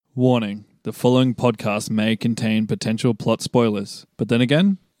Warning, the following podcast may contain potential plot spoilers, but then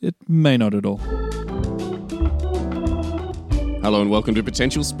again, it may not at all. Hello and welcome to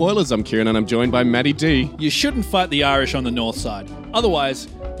Potential Spoilers. I'm Kieran and I'm joined by Maddie D. You shouldn't fight the Irish on the north side. Otherwise,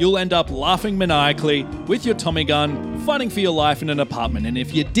 you'll end up laughing maniacally with your Tommy gun, fighting for your life in an apartment. And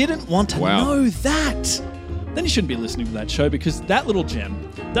if you didn't want to know that, then you shouldn't be listening to that show, because that little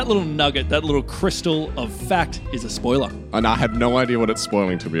gem, that little nugget, that little crystal of fact is a spoiler. And I have no idea what it's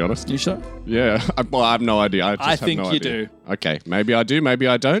spoiling, to be honest. You sure? Yeah, I have no idea. I think you do. Okay, maybe I do, maybe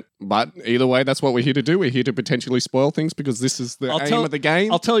I don't. But either way, that's what we're here to do. We're here to potentially spoil things because this is the aim of the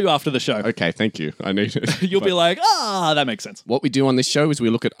game. I'll tell you after the show. Okay, thank you. I need it. You'll be like, that makes sense. What we do on this show is we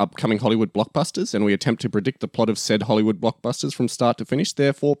look at upcoming Hollywood blockbusters and we attempt to predict the plot of said Hollywood blockbusters from start to finish,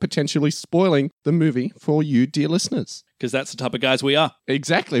 therefore potentially spoiling the movie for you, dear listeners. Because that's the type of guys we are.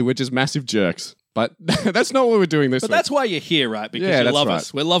 Exactly, we're just massive jerks. But that's not what we're doing this week. But that's why you're here, right? Because you love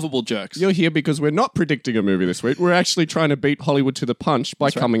us. We're lovable jerks. You're here because we're not predicting a movie this week. We're actually trying to beat Hollywood to the punch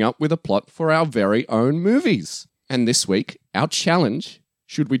by coming up with a plot for our very own movies. And this week, our challenge,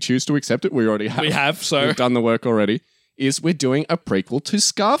 should we choose to accept it, we already have. We have, so. We've done the work already, is we're doing a prequel to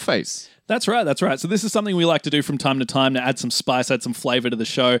Scarface. That's right. So this is something we like to do from time to time to add some spice, add some flavor to the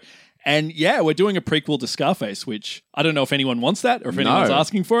show. And yeah, we're doing a prequel to Scarface, which I don't know if anyone wants that or if anyone's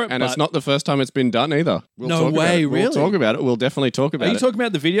asking for it. And it's not the first time it's been done either. No way, really? We'll talk about it. We'll definitely talk about it. Are you talking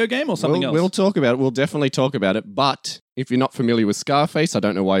about the video game or something else? We'll talk about it. We'll definitely talk about it. But if you're not familiar with Scarface, I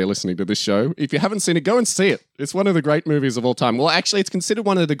don't know why you're listening to this show. If you haven't seen it, go and see it. It's one of the great movies of all time. Well, actually, it's considered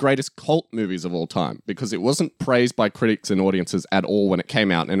one of the greatest cult movies of all time because it wasn't praised by critics and audiences at all when it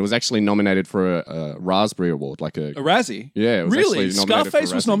came out. And it was actually nominated for a Raspberry Award. Like a Razzie? Yeah, it was really? actually nominated Scarface for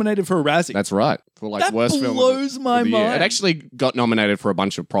a was Razzie. nominated for a Razzie? That's right. For like that worst film blows my of the year. mind. It actually got nominated for a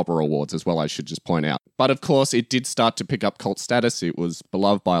bunch of proper awards as well, I should just point out. But of course, it did start to pick up cult status. It was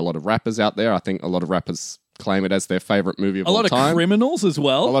beloved by a lot of rappers out there. I think a lot of rappers claim it as their favorite movie of all time. A lot of criminals as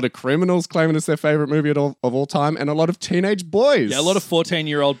well. A lot of criminals claim it as their favorite movie of all time. And a lot of teenage boys. Yeah, a lot of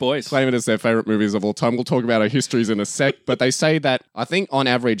 14-year-old boys claim it as their favorite movies of all time. We'll talk about our histories in a sec. But they say that, I think on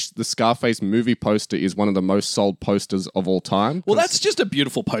average, the Scarface movie poster is one of the most sold posters of all time. Well, that's just a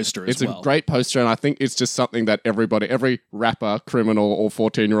beautiful poster as well. It's a great poster, and I think it's just something that every rapper, criminal, or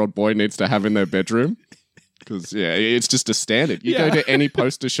 14-year-old boy needs to have in their bedroom. Because, yeah, it's just a standard. You go to any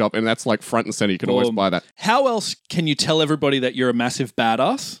poster shop, and that's like front and center. You can always buy that. How else can you tell everybody that you're a massive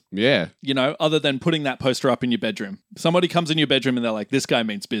badass? Yeah. You know, other than putting that poster up in your bedroom. Somebody comes in your bedroom and they're like, this guy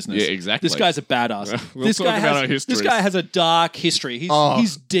means business. Yeah, exactly. This guy's a badass. We'll talk about our histories. This guy has a dark history.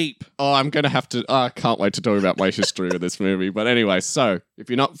 He's deep. Oh, I'm going to have to... I can't wait to talk about my history with this movie. But anyway, so if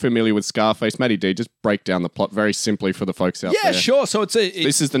you're not familiar with Scarface, Maddie D, just break down the plot very simply for the folks out there. Yeah, sure. So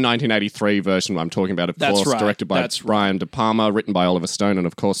this is the 1983 version I'm talking about, of course. Right. Directed by Brian De Palma, written by Oliver Stone, and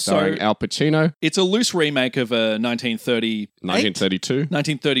of course starring Al Pacino. It's a loose remake of a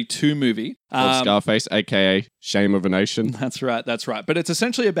 1932 movie. Called Scarface, a.k.a. Shame of a Nation. That's right. But it's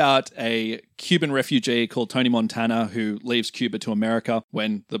essentially about a Cuban refugee called Tony Montana who leaves Cuba to America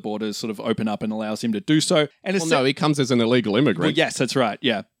when the borders sort of open up and allows him to do so. And no, he comes as an illegal immigrant. Well, yes, that's right,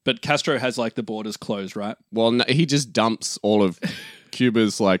 yeah. But Castro has like the borders closed, right? Well, no, he just dumps all of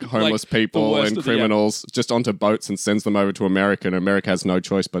Cuba's like homeless people and criminals just onto boats and sends them over to America, and America has no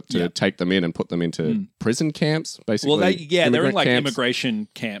choice but to take them in and put them into prison camps, basically. Well, they're in like immigration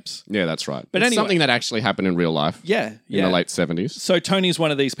camps. Yeah, that's right. But it's something that actually happened in real life. Yeah. In the late 70s. So Tony's one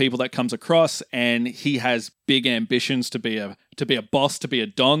of these people that comes across, and he has big ambitions to be a boss, to be a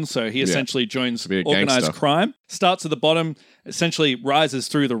don. So he essentially joins organized crime, starts at the bottom, essentially rises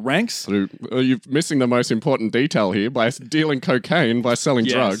through the ranks. You're missing the most important detail here by dealing cocaine, by selling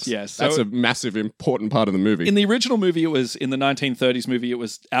drugs. Yes. That's a massive, important part of the movie. In the original movie, in the 1930s movie, it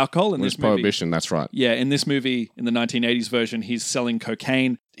was alcohol. In this movie, prohibition, that's right. Yeah, in this movie, in the 1980s version, he's selling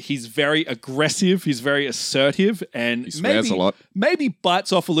cocaine. He's very aggressive. He's very assertive, and he swears a lot. Maybe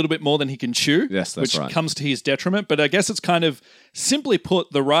bites off a little bit more than he can chew. Yes, that's right. Which comes to his detriment. But I guess it's kind of simply put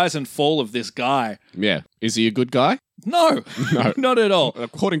the rise and fall of this guy. Yeah, is he a good guy? No, not at all.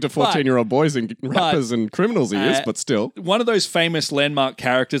 According to 14-year-old boys and rappers and criminals, he is, but still. One of those famous landmark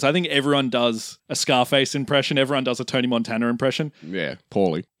characters. I think everyone does a Scarface impression. Everyone does a Tony Montana impression. Yeah,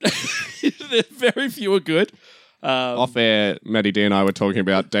 poorly. Very few are good. Off air, Maddie D and I were talking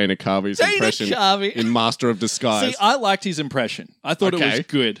about Dana Carvey's impression in Master of Disguise. See, I liked his impression. I thought it was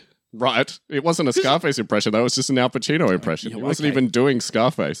good. Right. It wasn't a Scarface impression, though. It was just an Al Pacino impression. He wasn't even doing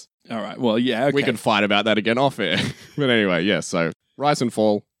Scarface. All right. Well, yeah, okay. We can fight about that again off air. But anyway, yeah, so rise and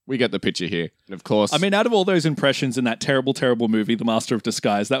fall. We get the picture here. And of course... I mean, out of all those impressions in that terrible, terrible movie, The Master of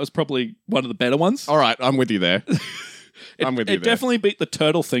Disguise, that was probably one of the better ones. All right, I'm with you there. I'm with you It there. definitely beat the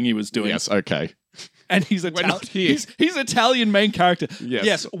turtle thing he was doing. Yes, okay. And he's not here. He's Italian main character.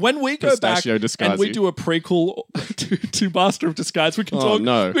 Yes. When we go back Pistachio and we Disguisi. do a prequel to Master of Disguise, we can Oh, talk.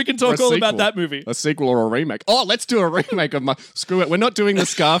 no. We can Or talk a all about sequel. that movie. A sequel or a remake. Oh, let's do a remake of Screw it. We're not doing the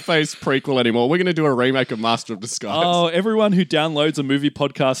Scarface prequel anymore. We're going to do a remake of Master of Disguise. Oh, everyone who downloads a movie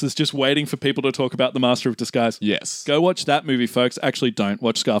podcast is just waiting for people to talk about the Master of Disguise. Yes. Go watch that movie, folks. Actually, don't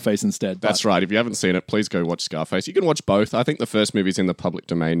watch Scarface instead. That's right. If you haven't seen it, please go watch Scarface. You can watch both. I think the first movie's in the public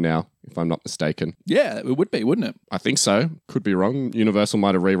domain now, if I'm not mistaken. Yeah, it would be, wouldn't it? I think so. Could be wrong. Universal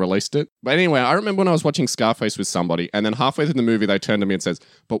might have re-released it. But anyway, I remember when I was watching Scarface with somebody, and then halfway through the movie, they turned to me and says,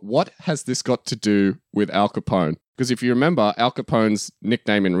 "But what has this got to do with Al Capone?" Because if you remember, Al Capone's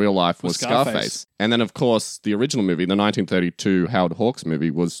nickname in real life was Scarface. And then, of course, the original movie, the 1932 Howard Hawks movie,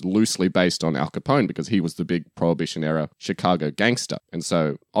 was loosely based on Al Capone because he was the big Prohibition-era Chicago gangster. And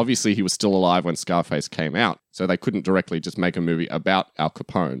so, obviously, he was still alive when Scarface came out. So they couldn't directly just make a movie about Al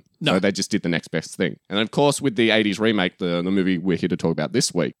Capone. No. So they just did the next best thing. And of course, with the 80s remake, the movie we're here to talk about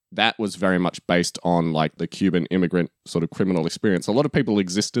this week, that was very much based on like the Cuban immigrant sort of criminal experience. A lot of people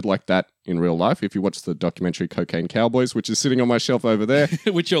existed like that in real life. If you watch the documentary Cocaine Cowboys, which is sitting on my shelf over there,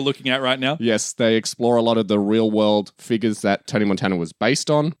 Which you're looking at right now. yes, they explore a lot of the real world figures that Tony Montana was based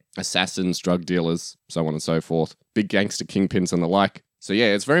on. Assassins, drug dealers, so on and so forth. Big gangster kingpins and the like. So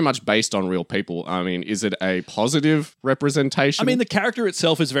yeah, it's very much based on real people. I mean, is it a positive representation? I mean, the character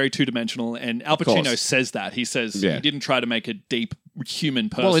itself is very two-dimensional, and Al Pacino course. says that. He says Yeah. he didn't try to make a deep human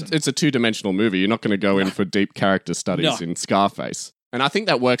person. well, it's a two-dimensional movie. You're not going to go in for deep character studies No. in Scarface. And I think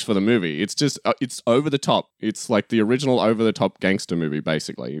that works for the movie. It's just, it's over the top. It's like the original over the top gangster movie,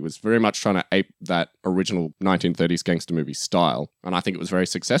 basically. It was very much trying to ape that original 1930s gangster movie style. And I think it was very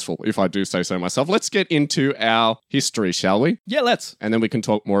successful, if I do say so myself. Let's get into our history, shall we? Yeah, let's. And then we can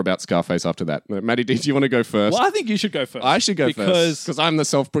talk more about Scarface after that. Maddie, do you want to go first? Well, I think you should go first. I should go first because I'm the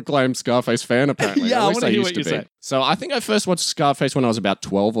self-proclaimed Scarface fan, apparently. Yeah, At I least wanna hear used what you to be. say. So I think I first watched Scarface when I was about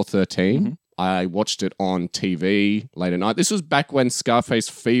 12 or 13. Mm-hmm. I watched it on TV late at night. This was back when Scarface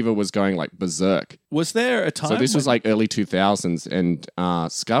fever was going like berserk. Was there a time? So this was when- like early 2000s, and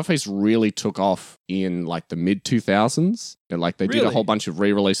Scarface really took off in like the mid 2000s. And like they did a Really? whole bunch of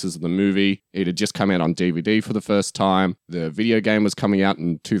re-releases of the movie. It had just come out on DVD for the first time. The video game was coming out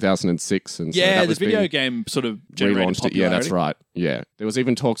in 2006, and so yeah, that the was video being game sort of generated relaunched it. Yeah, that's popularity. right. Yeah, there was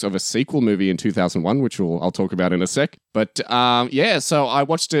even talks of a sequel movie in 2001, which I'll talk about in a sec. But yeah, so I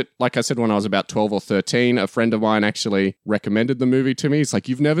watched it, like I said, when I was about 12 or 13. A friend of mine actually recommended the movie to me. He's like,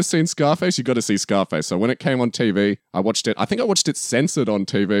 "You've never seen Scarface? You got to see Scarface." So when it came on TV, I watched it. I think I watched it censored on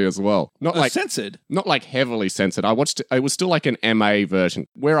TV as well. Not like Censored. not like heavily censored. I watched it. It was still like an MA version.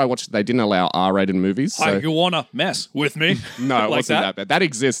 Where I watched it, they didn't allow R-rated movies. Hi, So you wanna mess with me? no, it Like wasn't that bad. That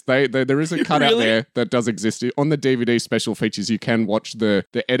exists. There is a cut out Really? there that does exist. On the DVD special features, you can watch the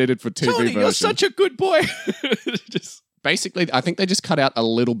edited for TV Tony, version. you're such a good boy. Just Basically, I think they just cut out a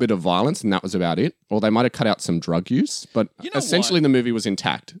little bit of violence, and that was about it. Or they might have cut out some drug use, but You know essentially what? the movie was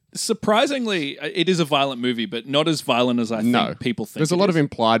intact. surprisingly, it is a violent movie, but not as violent as I No. think people think. There's a it lot is. of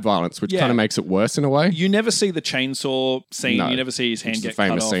implied violence, which Yeah. kind of makes it worse in a way. You never see the chainsaw scene. No. You never see his hand Which is get the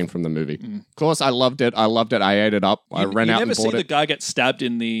famous cut off. scene from the movie. Of course, I loved it. I ate it up. I ran you out never and see bought the it. guy get stabbed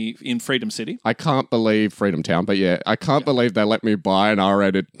in Freedom City. I can't believe Freedom Town, but yeah, I can't believe they let me buy an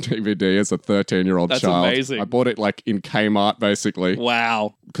R-rated DVD as a 13-year-old That's child. amazing. I bought it like in Kmart, basically.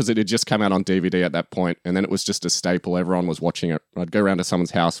 Wow. Because it had just come out on DVD at that point, and then it was just a staple. Everyone was watching it. I'd go around to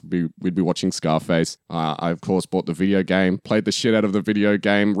someone's house, we'd be watching Scarface. I, of course, bought the video game, played the shit out of the video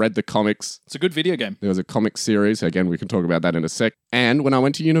game, read the comics. It's a good video game. There was a comic series. Again, we can talk about that in a sec. And when I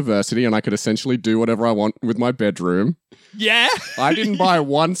went to university and I could essentially do whatever I want with my bedroom, Yeah. I didn't buy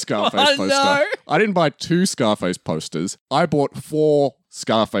one Scarface Oh, poster. no. I didn't buy 2 Scarface posters. I bought 4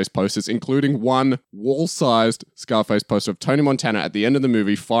 Scarface posters, including one wall-sized Scarface poster of Tony Montana at the end of the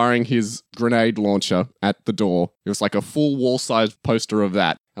movie firing his grenade launcher at the door. It was like a full wall-sized poster of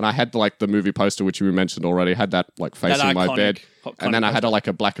that. And I had like the movie poster, which we mentioned already, had that like facing my bed. And then I had like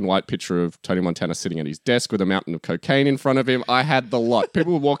a black and white picture of Tony Montana sitting at his desk with a mountain of cocaine in front of him. I had the lot.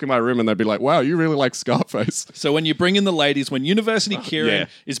 People would walk in my room and they'd be like, "Wow, you really like Scarface." So when you bring in the ladies, when University Kieran yeah.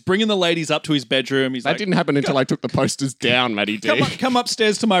 is bringing the ladies up to his bedroom, he's That like, didn't happen until I took the posters down, Matty D. come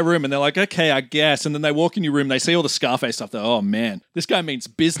upstairs to my room. And they're like, okay, I guess. And then they walk in your room, they see all the Scarface stuff. They're, oh man, this guy means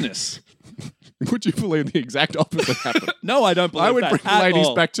business. Would you believe the exact opposite happened? No, I don't believe I would that bring at ladies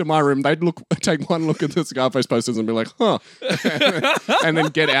all. back to my room. They'd take one look at the Scarface posters and be like, "Huh," and then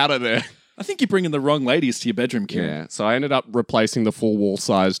get out of there. I think you're bringing the wrong ladies to your bedroom, Kieran. Yeah, so I ended up replacing the full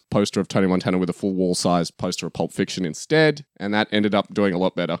wall-sized poster of Tony Montana with a full wall-sized poster of Pulp Fiction instead, and that ended up doing a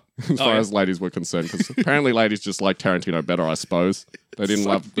lot better as far as ladies were concerned, because apparently ladies just like Tarantino better, I suppose. They didn't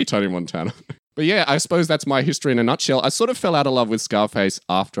love the Tony Montana. But yeah, I suppose that's my history in a nutshell. I sort of fell out of love with Scarface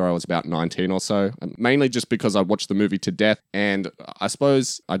after I was about 19 or so, mainly just because I watched the movie to death, and I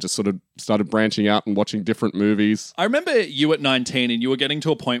suppose I just sort of started branching out and watching different movies. I remember you at 19 and you were getting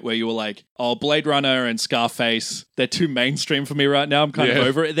to a point where you were like, oh, Blade Runner and Scarface, they're too mainstream for me right now. I'm kind of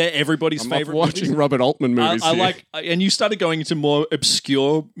over it. They're everybody's favorite watching movies. Robert Altman movies and you started going into more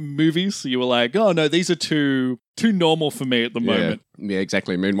obscure movies. So you were like, oh no, these are too normal for me at the moment. Yeah,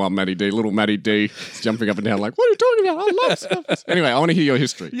 exactly. Meanwhile, little Matty D is jumping up and down like, what are you talking about? I love Scarface. Anyway, I want to hear your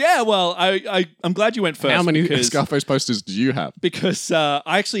history. Yeah, well, I'm glad you went first. How many Scarface posters do you have? Because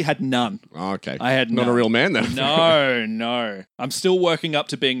I actually had none. Oh, okay. I had Not none. a real man then. No. I'm still working up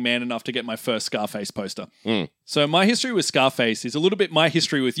to being man enough to get my first Scarface poster. So my history with Scarface is a little bit my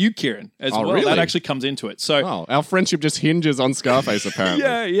history with you, Kieran, as well. Really? That actually comes into it. So, our friendship just hinges on Scarface,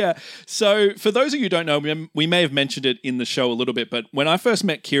 apparently. Yeah. So for those of you who don't know, we may have mentioned it in the show a little bit, but when I first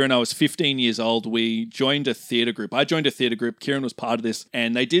met Kieran, I was 15 years old. We joined a theatre group. I joined a theatre group. Kieran was part of this,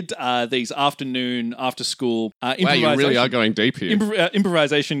 and they did these afternoon, after-school improvisation. Wow, you really are going deep here.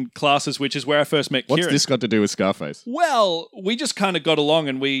 Improvisation classes, which is where I first met Kieran. What's this got to do with Scarface? Well, we just kind of got along,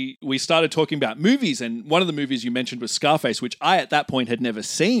 and we started talking about movies, and one of the movies you mentioned was Scarface, which I at that point had never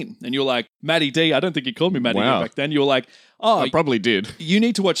seen. And you're like, Matty D, I don't think you called me Matty D back then. You were like, oh, I probably did. You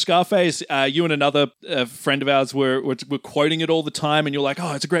need to watch Scarface. You and another friend of ours were quoting it all the time, and you're like,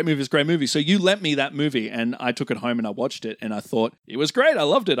 oh, it's a great movie. So you lent me that movie, and I took it home and I watched it, and I thought it was great. I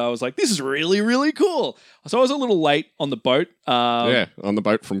loved it. I was like, this is really, really cool. So I was a little late on the boat. On the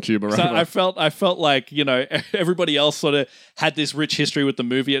boat from Cuba. So I felt like, everybody else sort of had this rich history with the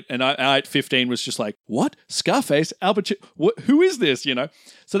movie, and I at 15 was just like, what? Scarface? Who is this?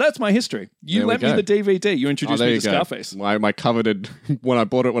 So that's my history. You lent me the DVD. You introduced me to Scarface. My coveted, when I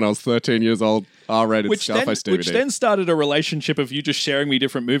bought it when I was 13 years old, R-rated Scarface DVD. Which then started a relationship of you just sharing me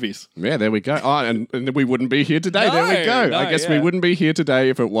different movies. Yeah, there we go. Oh, and we wouldn't be here today. There we go. I guess we wouldn't be here today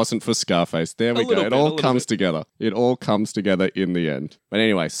if it wasn't for Scarface. There we go. It all comes together. It all comes together in the end. But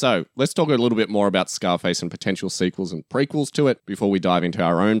anyway, so let's talk a little bit more about Scarface and potential sequels and prequels to it before we dive into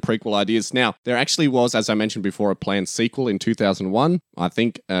our own prequel ideas. Now, there actually was, as I mentioned before, a planned sequel in 2001. I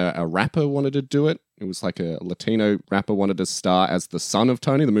think a rapper wanted to do it. It was like a Latino rapper wanted to star as the son of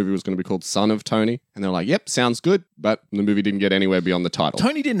Tony. The movie was going to be called Son of Tony. And they're like, yep, sounds good. But the movie didn't get anywhere beyond the title.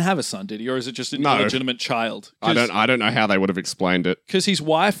 Tony didn't have a son, did he? Or is it just an illegitimate child? I don't know how they would have explained it. Because his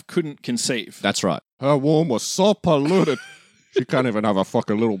wife couldn't conceive. That's right. Her womb was so polluted. She can't even have a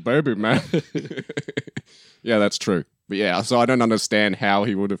fucking little baby, man. Yeah, that's true. But yeah, so I don't understand how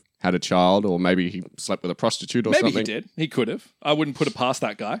he would have had a child, or maybe he slept with a prostitute or something. Maybe he did. He could have. I wouldn't put it past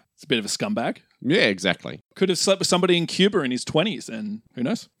that guy. It's a bit of a scumbag. Yeah, exactly. Could have slept with somebody in Cuba in his 20s, and who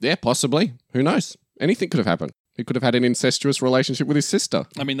knows? Yeah, possibly. Who knows? Anything could have happened. He could have had an incestuous relationship with his sister.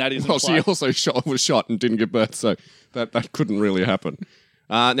 I mean, that is well, she also was shot and didn't give birth, so that couldn't really happen.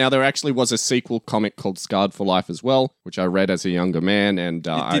 Now, there actually was a sequel comic called Scarred for Life as well, which I read as a younger man. And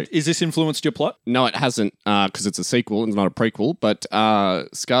is this influenced your plot? No, it hasn't, because it's a sequel and not a prequel. But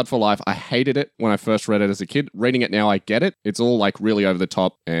Scarred for Life, I hated it when I first read it as a kid. Reading it now, I get it. It's all like really over the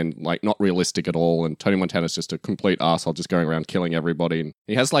top and like not realistic at all. And Tony Montana's just a complete arsehole, just going around killing everybody. And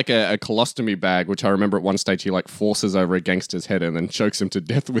he has like a colostomy bag, which I remember at one stage he like forces over a gangster's head and then chokes him to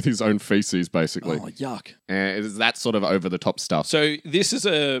death with his own feces, basically. Oh, yuck. And it's that sort of over the top stuff. So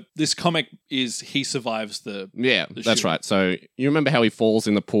this comic is he survives the that's shooting. right. So you remember how he falls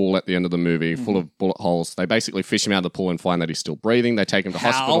in the pool at the end of the movie, full of bullet holes. They basically fish him out of the pool and find that he's still breathing. They take him to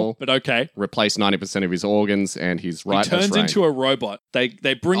hospital. But okay. Replace 90% of his organs, and he's right. He turns into a robot. They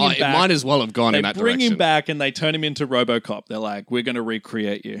bring him back. It might as well have gone in that direction. They bring him back and they turn him into RoboCop. They're like, we're going to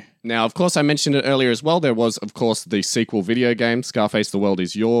recreate you. Now, of course, I mentioned it earlier as well. There was, of course, the sequel video game, Scarface: The World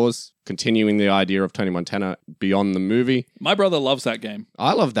Is Yours, continuing the idea of Tony Montana beyond the movie. My brother loves that game.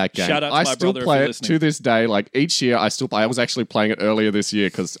 I love that game. Shout out to I my still brother play if it you're listening. to this day. Like each year, I still play. I was actually playing it earlier this year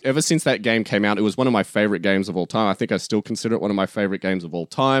because ever since that game came out, it was one of my favorite games of all time. I think I still consider it one of my favorite games of all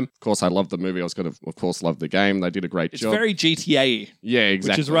time. Of course, I love the movie. I was going to, of course, love the game. They did a great job. It's very GTA-y. Yeah,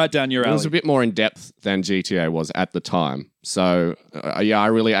 exactly. Which is right down your alley. It was a bit more in depth than GTA was at the time. So, I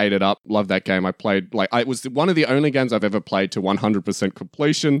really ate it up. Love that game. I played, it was one of the only games I've ever played to 100%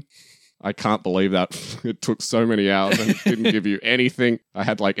 completion. I can't believe that it took so many hours and didn't give you anything. I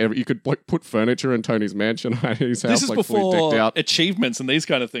had like you could like put furniture in Tony's mansion at his house, This is like fully decked before out. achievements and these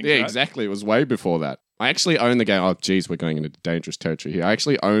kind of things. Yeah, right? exactly. It was way before that. I actually own the game. Oh, geez, we're going into dangerous territory here. I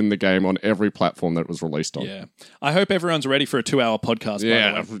actually own the game on every platform that it was released on. Yeah. I hope everyone's ready for a 2-hour podcast.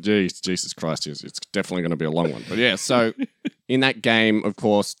 Yeah, By the way. geez, Jesus Christ, it's definitely going to be a long one. But yeah, so in that game, of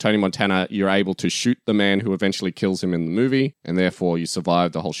course, Tony Montana, you're able to shoot the man who eventually kills him in the movie, and therefore you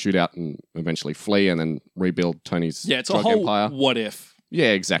survive the whole shootout and eventually flee and then rebuild Tony's Yeah, it's a drug whole empire. what if. Yeah,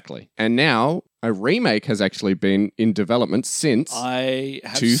 exactly. And now a remake has actually been in development since, I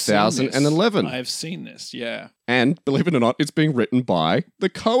have 2011. I have seen this, yeah. and believe it or not, it's being written by the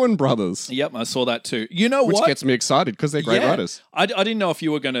Coen brothers. Yep, I saw that too. You know Which what? gets me excited because they're great Yeah. writers. I didn't know if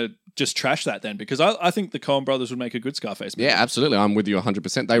you were going to just trash that then, because I think the Coen brothers would make a good Scarface movie. Yeah, absolutely. I'm with you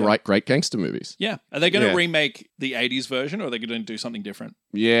 100%. They write great gangster movies. Yeah. Are they going to Yeah. remake the 80s version, or are they going to do something different?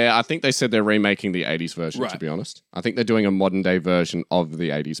 Yeah, I think they said they're remaking the 80s version, to Right. be honest. I think they're doing a modern day version of the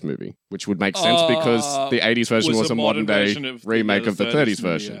 80s movie, which would make sense because the 80s version was a modern day version of remake of the 30s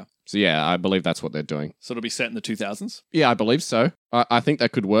movie, version. yeah. So yeah, I believe that's what they're doing. So it'll be set in the 2000s? Yeah, I believe so. I think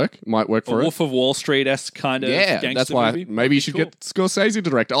that could work. Might work A for it. Wolf of Wall Street-esque kind of Yeah, gangster that's why movie? maybe you should Cool. get Scorsese to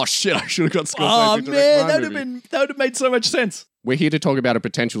direct. Oh shit, I should have got Scorsese Oh to direct man, my that would have made so much sense. We're here to talk about a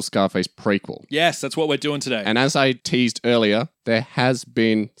potential Scarface prequel. Yes, that's what we're doing today. And as I teased earlier, there has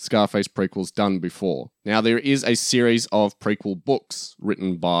been Scarface prequels done before. Now, there is a series of prequel books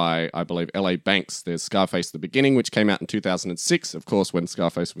written by, I believe, L.A. Banks. There's Scarface The Beginning, which came out in 2006, of course, when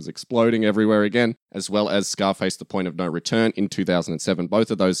Scarface was exploding everywhere again, as well as Scarface The Point of No Return in 2007. Both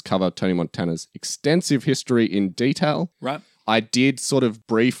of those cover Tony Montana's extensive history in detail. Right. I did sort of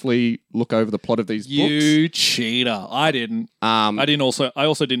briefly look over the plot of these books. You cheater. I didn't. I also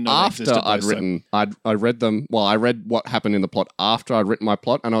didn't know they After existed, I'd though, written, I read them. Well, I read what happened in the plot after I'd written my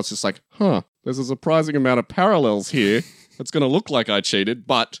plot, and I was just like, there's a surprising amount of parallels here. It's going to look like I cheated,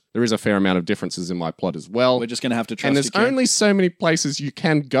 but there is a fair amount of differences in my plot as well. We're just going to have to trust And there's you, Ken. only so many places you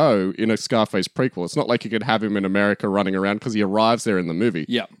can go in a Scarface prequel. It's not like you could have him in America running around because he arrives there in the movie.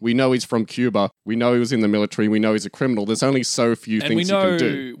 Yeah. We know he's from Cuba. We know he was in the military. We know he's a criminal. There's only so few And things you can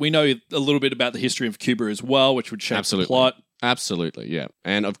do. we know a little bit about the history of Cuba as well, which would shape Absolutely. the plot. Absolutely, yeah.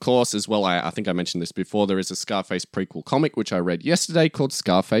 And of course, as well, I think I mentioned this before, there is a Scarface prequel comic, which I read yesterday, called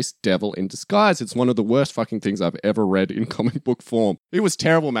Scarface Devil in Disguise. It's one of the worst fucking things I've ever read in comic book form. It was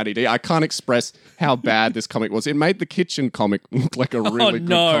terrible, Matty D. I can't express how bad this comic was. It made the Kitchen comic look like a really good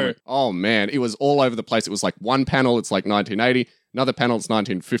comic. Oh, man. It was all over the place. It was like one panel, it's like 1980. Another panel, it's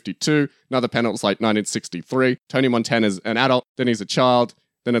 1952. Another panel, it's like 1963. Tony Montana's an adult, then he's a child.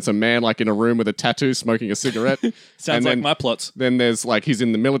 Then it's a man like in a room with a tattoo smoking a cigarette. Sounds like my plots. Then there's like he's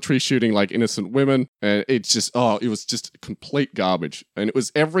in the military shooting like innocent women. And it's just, it was just complete garbage. And it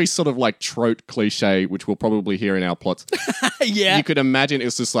was every sort of like trope cliche, which we'll probably hear in our plots. Yeah. You could imagine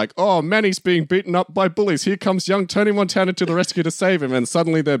it's just like, Manny's being beaten up by bullies. Here comes young Tony Montana to the rescue to save him. And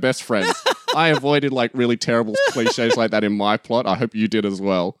suddenly they're best friends. I avoided like really terrible cliches like that in my plot. I hope you did as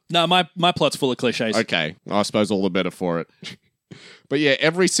well. No, my plot's full of cliches. Okay. I suppose all the better for it. But yeah,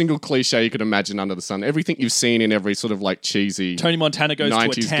 every single cliche you could imagine under the sun, everything you've seen in every sort of like cheesy Tony Montana goes to a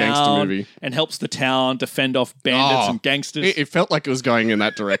 90s gangster town movie. and helps the town defend off bandits and gangsters. It felt like it was going in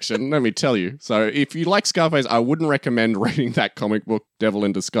that direction, let me tell you. So if you like Scarface, I wouldn't recommend reading that comic book, Devil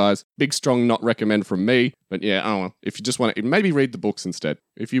in Disguise. Big, strong not recommend from me. But yeah, if you just want to, maybe read the books instead.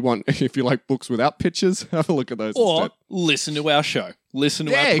 If you like books without pictures, have a look at those Or instead. listen to our show. Listen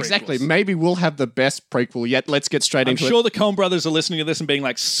to our Yeah, prequels. exactly. Maybe we'll have the best prequel yet. Let's get straight I'm into sure it. the Coen brothers are listening to this and being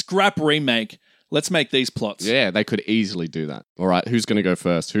like, scrap remake. Let's make these plots. Yeah, they could easily do that. All right, who's going to go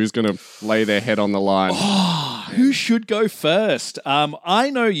first? Who's going to lay their head on the line? Who should go first? I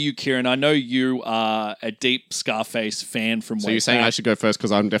know you, Kieran. I know you are a deep Scarface fan from So way you're saying back. I should go first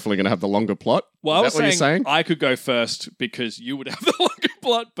because I'm definitely going to have the longer plot? Well, I was Is that what you're saying? I could go first because you would have the longer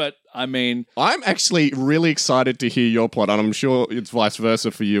plot, but I mean... I'm actually really excited to hear your plot, and I'm sure it's vice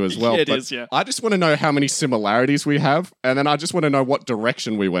versa for you as well. It but is, yeah. I just want to know how many similarities we have, and then I just want to know what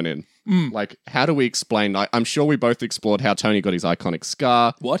direction we went in. Like, how do we explain? I'm sure we both explored how Tony got his iconic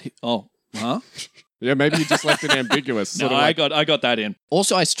scar. What? Oh, huh? Yeah, maybe you just left it ambiguous. No, sort of like- I got that in.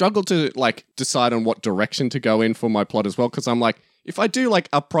 Also, I struggled to like decide on what direction to go in for my plot as well, because I'm like, if I do like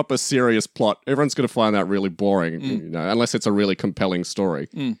a proper serious plot, everyone's going to find that really boring, unless it's a really compelling story.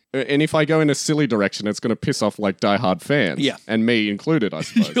 And if I go in a silly direction, it's going to piss off like diehard fans. Yeah. And me included, I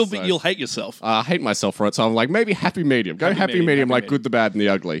suppose. You'll hate yourself. I hate myself for it, so I'm like, maybe happy medium. Go happy medium, like good, the bad, and the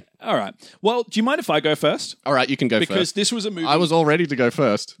ugly. All right. Well, do you mind if I go first? All right, you can go first. Because this was a movie. I was all ready to go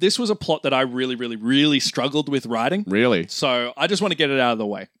first. This was a plot that I really, really, really struggled with writing. Really? So I just want to get it out of the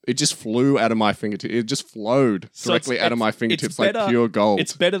way. It just flew out of my fingertips. It just flowed directly out of my fingertips like pure gold.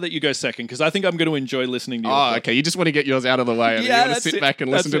 It's better that you go second because I think I'm going to enjoy listening to your plot. Okay. You just want to get yours out of the way and you want to sit back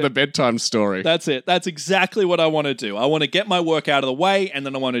and listen to the bedtime story. That's it. That's exactly what I want to do. I want to get my work out of the way and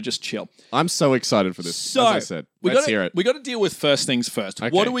then I want to just chill. I'm so excited for this, So, as I said. Let's hear it. We got to deal with first things first.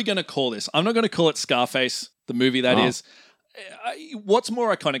 Okay. What are we going to call this? I'm not going to call it Scarface, the movie that is. What's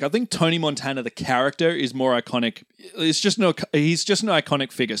more iconic? I think Tony Montana, the character, is more iconic. He's just an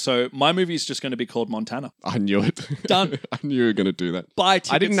iconic figure. So my movie is just going to be called Montana. I knew it. Done. I knew you were going to do that. Buy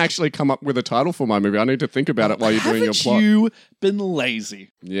tickets. I didn't actually come up with a title for my movie. I need to think about it while you're doing your plot. Haven't you been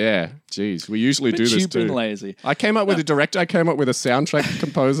lazy? Yeah, geez. We usually do this You've too. been lazy. I came up with a director. I came up with a soundtrack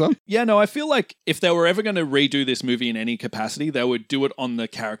composer. Yeah, no, I feel like if they were ever going to redo this movie in any capacity, they would do it on the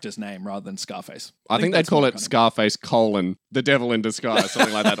character's name rather than Scarface. I think they'd call it Scarface : The Devil in Disguise,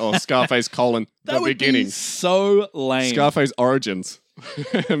 something like that, or Scarface : The Beginning. Be so lame. Scarface Origins.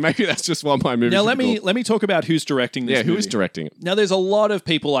 Maybe that's just what my movie. Now let me talk about who's directing this. Yeah, who movie. is directing it? Now there's a lot of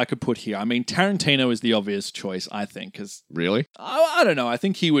people I could put here. I mean, Tarantino is the obvious choice, I think, because Really? I don't know. I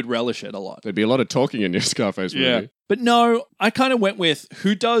think he would relish it a lot. There'd be a lot of talking in your Scarface movie. But no, I kind of went with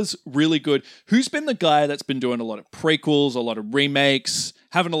who does really good. Who's been the guy that's been doing a lot of prequels, a lot of remakes,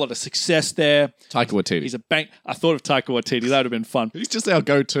 having a lot of success there. Taika Waititi. He's a bank. I thought of Taika Waititi. That would have been fun. He's just our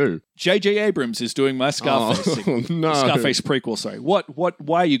go-to. J.J. Abrams is doing my Scarface. No. Scarface prequel. Sorry. What?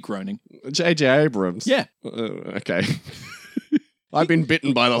 Why are you groaning? J.J. Abrams. Yeah. Okay. I've been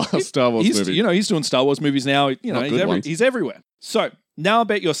bitten by the last Star Wars movie. He's doing Star Wars movies now. He's everywhere. So now I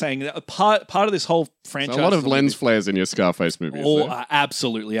bet you're saying that a part of this whole franchise. So a lot of lens flares in your Scarface movie.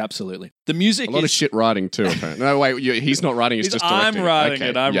 Absolutely. The music. A lot of shit writing too. Apparently. No, wait. He's not writing. He's just directing. I'm writing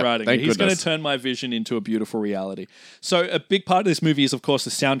it. I'm yep, writing it. He's going to turn my vision into a beautiful reality. So a big part of this movie is, of course,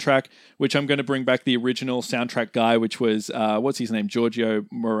 the soundtrack, which I'm going to bring back the original soundtrack guy, which was what's his name, Giorgio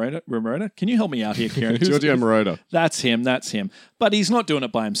Moroder. Can you help me out here, Kieran? Giorgio Moroder. That's him. But he's not doing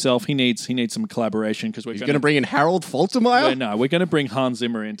it by himself. He needs some collaboration because he's going to bring in Harold Faltermeyer. No, we're going to bring Hans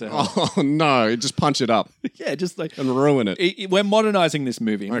Zimmer into. Oh no! Just punch it up. Yeah, just like and ruin it. We're modernizing this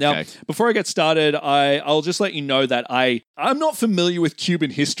movie. Okay. Now, before I get started, I'll just let you know that I'm not familiar with Cuban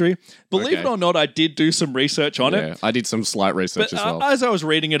history. Believe it or not, I did do some research on it. I did some slight research as well. As I was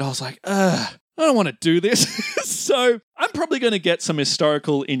reading it, I was like, I don't want to do this. So I'm probably going to get some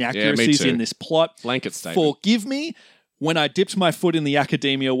historical inaccuracies in this plot. Blanket statement. Forgive me. When I dipped my foot in the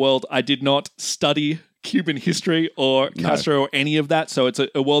academia world, I did not study Cuban history or Castro or any of that, so it's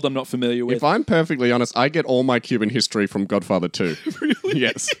a world I'm not familiar with. If I'm perfectly honest, I get all my Cuban history from Godfather 2. Really?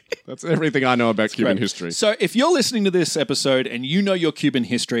 Yes. That's everything I know about Cuban history. So if you're listening to this episode and you know your Cuban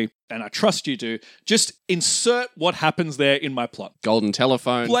history, and I trust you do, just insert what happens there in my plot. Golden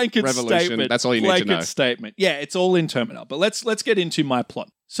telephone, blanket revolution, statement. that's all you need to know. Blanket statement. Yeah, it's all in Terminal. But let's get into my plot.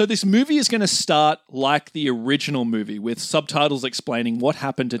 So this movie is going to start like the original movie with subtitles explaining what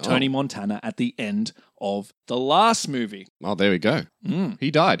happened to Tony Montana at the end of the last movie. Oh, there we go. He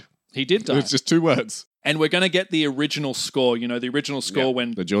died. He did die. It's just 2 words. And we're going to get the original score, the original score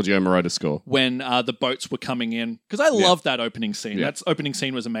when... The Giorgio Moroder score. When the boats were coming in. Because I loved that opening scene. Yeah. That opening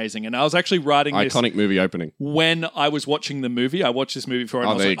scene was amazing. And I was actually writing this... Iconic movie opening. When I was watching the movie. I watched this movie before and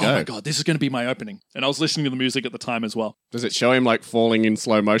I was like, oh my God, this is going to be my opening. And I was listening to the music at the time as well. Does it show him like falling in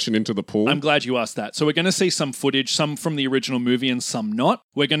slow motion into the pool? I'm glad you asked that. So we're going to see some footage, some from the original movie and some not.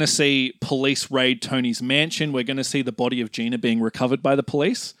 We're going to see police raid Tony's mansion. We're going to see the body of Gina being recovered by the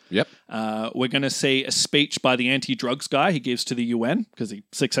police. Yep. We're going to see a speech by the anti-drugs guy he gives to the UN because he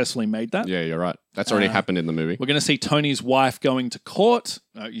successfully made that. Yeah, you're right. That's already happened in the movie. We're going to see Tony's wife going to court.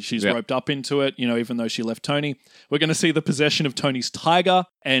 She's roped up into it, even though she left Tony. We're going to see the possession of Tony's tiger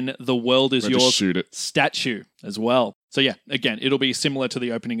and the world is yours statue as well. So yeah, again, it'll be similar to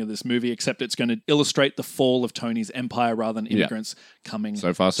the opening of this movie, except it's going to illustrate the fall of Tony's empire rather than immigrants coming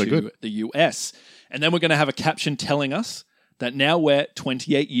so far, so to good. the US. And then we're going to have a caption telling us that now we're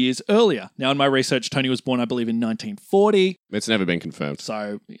 28 years earlier. Now, in my research, Tony was born, I believe, in 1940. It's never been confirmed.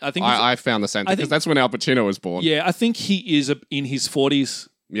 So I think I found the same thing because that's when Al Pacino was born. Yeah, I think he is in his 40s.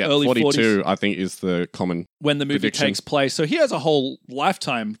 Yeah, early 42, 40s, I think, is the common when the movie prediction. takes place. So he has a whole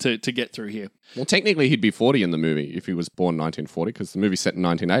lifetime to get through here. Well, technically, he'd be 40 in the movie if he was born 1940 because the movie's set in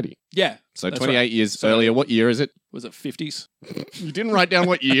 1980. Yeah. So 28 years earlier. What year is it? was it 50s? You didn't write down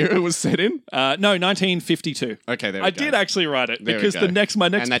what year it was set in? No, 1952. Okay, there we I go. did actually write it There we because go. my next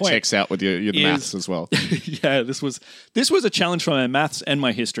And that point checks out with your maths as well. yeah, this was a challenge for my maths and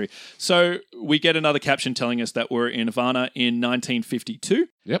my history. So we get another caption telling us that we're in Havana in 1952,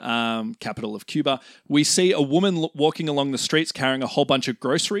 Yep. capital of Cuba. We see a woman walking along the streets carrying a whole bunch of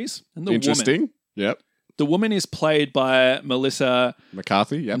groceries. And Interesting. Yep. The woman is played by Melissa.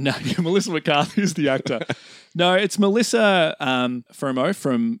 McCarthy. Yep. No, Melissa McCarthy is the actor. No, it's Melissa Fermo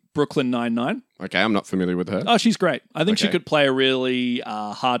from Brooklyn Nine-Nine. Okay, I'm not familiar with her. Oh, she's great. I think she Okay. could play a really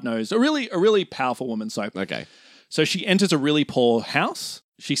hard-nosed, a really powerful woman. Okay. So she enters a really poor house.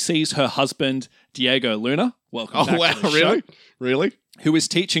 She sees her husband, Diego Luna. Welcome Oh, back wow. to the Really? show, Really? who is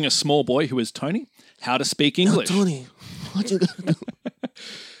teaching a small boy, who is Tony, how to speak English. Tony, what you gonna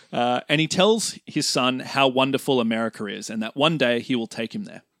do? And he tells his son how wonderful America is and that one day he will take him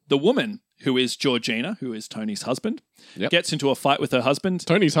there. The woman, who is Georgina, who is Tony's husband, Yep. gets into a fight with her husband.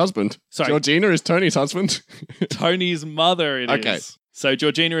 Tony's husband. Sorry. Georgina is Tony's husband. Tony's mother, it is. Okay. So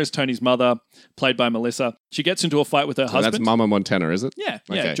Georgina is Tony's mother, played by Melissa. She gets into a fight with her So husband. that's Mama Montana, is it? Yeah,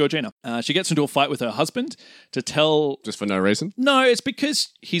 Okay. Georgina. She gets into a fight with her husband to tell... Just for no reason? No, it's because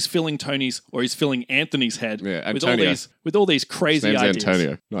he's filling Anthony's head Yeah, with all Antonio. these crazy His name's ideas.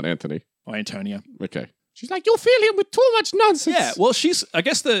 Antonio, not Anthony. Oh, Antonia. Okay. She's like, you'll fill him with too much nonsense. Yeah, well, I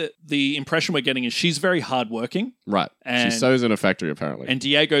guess the impression we're getting is she's very hardworking, Right. And- she sews in a factory, apparently. and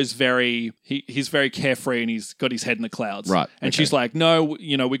Diego's he's very carefree and he's got his head in the clouds. Right, And okay. she's like, no,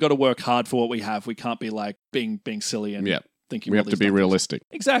 we got to work hard for what we have. We can't be like being silly and Yeah. thinking We all have to these be nonsense. realistic.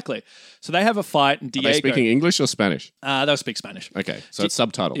 Exactly. So they have a fight and Are Diego... they speaking English or Spanish? they'll speak Spanish. Okay, so it's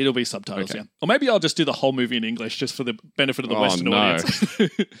subtitled. It'll be subtitles, Okay. yeah. Or maybe I'll just do the whole movie in English just for the benefit of the Oh, Western no. audience.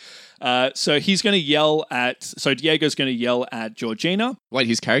 So he's going to Diego's going to yell at Georgina. Wait,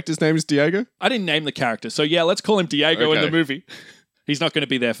 his character's name is Diego? I didn't name the character. So yeah, let's call him Diego in Okay. the movie. He's not going to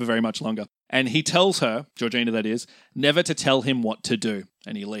be there for very much longer. And he tells her, Georgina that is, never to tell him what to do.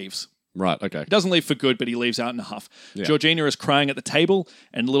 And he leaves. Right, okay. He doesn't leave for good, but he leaves out in a huff. Yeah. Georgina is crying at the table,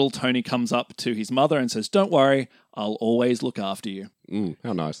 and little Tony comes up to his mother and says, "Don't worry, I'll always look after you."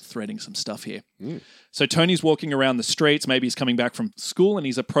 How nice. Threading some stuff here. So Tony's walking around the streets. Maybe he's coming back from school and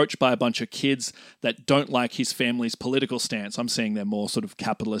he's approached by a bunch of kids that don't like his family's political stance. I'm seeing they're more sort of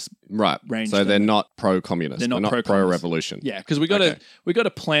capitalist. Right. Range So them. they're not pro-communist. They're not pro-communist. pro-revolution. Yeah, because we got to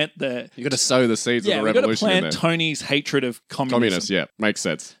plant the You got to sow the seeds of the we got to revolution in plant there. Tony's hatred of communism. Communists, yeah. Makes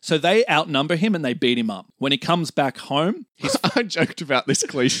sense. So they outnumber him and they beat him up. When he comes back home, I joked about this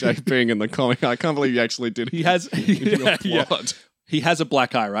cliche being in the comic. I can't believe you actually did it. he has Your plot. He has a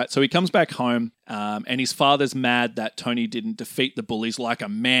black eye, right? So he comes back home, and his father's mad that Tony didn't defeat the bullies like a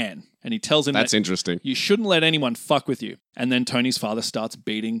man. And he tells him That's that interesting. you shouldn't let anyone fuck with you. And then Tony's father starts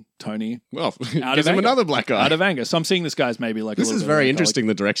beating Tony Well, out gives of him anger. another black eye. Out of anger. So I'm seeing this guy's maybe like This a is little bit very of interesting,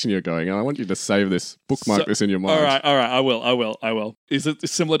 the direction you're going. And I want you to save this, bookmark So- this in your mind. All right. I will. Is it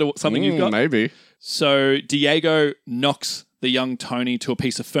similar to something you've got? Maybe. So Diego knocks the young Tony to a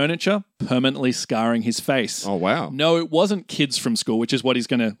piece of furniture, permanently scarring his face. Oh, wow. No, it wasn't kids from school, which is what he's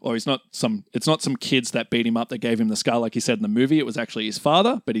going to, or it's not some kids that beat him up that gave him the scar like he said in the movie. It was actually his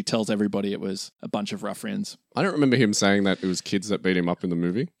father, but he tells everybody it was a bunch of ruffians. I don't remember him saying that it was kids that beat him up in the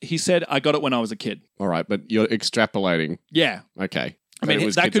movie. He said, I got it when I was a kid. All right, but you're extrapolating. Yeah. Okay. I mean, it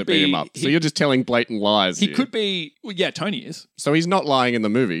was that kids could that beat him be- up. So you're just telling blatant lies. He here. could be, well, yeah, Tony is. So he's not lying in the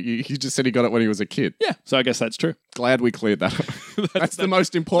movie. He just said he got it when he was a kid. Yeah. So I guess that's true. Glad we cleared that up. That's the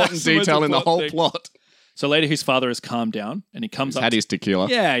most important that's the most detail in the whole important plot. So later his father has calmed down and he comes He's up. had his tequila.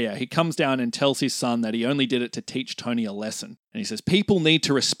 Yeah. He comes down and tells his son that he only did it to teach Tony a lesson. And he says, people need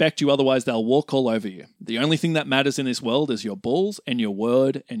to respect you, otherwise they'll walk all over you. The only thing that matters in this world is your balls and your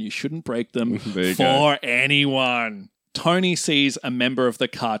word, and you shouldn't break them There you for anyone. Tony sees a member of the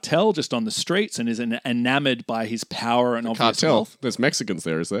cartel just on the streets and is enamored by his power and obvious Cartel. wealth. There's Mexicans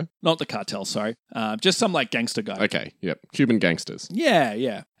there, is there? Not the cartel, sorry. Just some like gangster guy. Okay, yep. Cuban gangsters.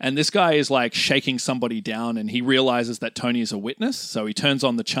 Yeah. And this guy is like shaking somebody down and he realizes that Tony is a witness. So he turns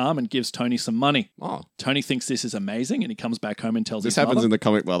on the charm and gives Tony some money. Oh, Tony thinks this is amazing and he comes back home and tells this his happens mother. in the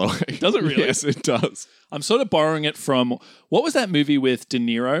comic, by the way. Does it really? Yes, it does. I'm sort of borrowing it from, what was that movie with De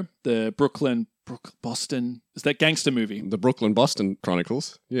Niro? The Boston, is that gangster movie? The Brooklyn-Boston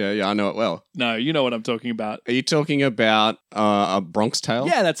Chronicles. Yeah, I know it well. No, you know what I'm talking about. Are you talking about a Bronx Tale?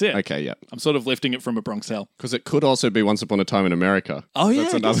 Yeah, that's it. Okay, yeah. I'm sort of lifting it from a Bronx Tale. Because it could also be Once Upon a Time in America. Oh, yeah,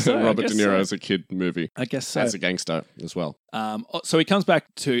 That's I another guess so, I Robert De guess Niro so. as a kid movie. I guess so. As a gangster as well. So he comes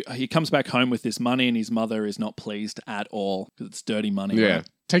back home with this money and his mother is not pleased at all because it's dirty money. Yeah. right?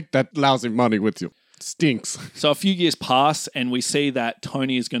 Take that lousy money with you. Stinks. So a few years pass and we see that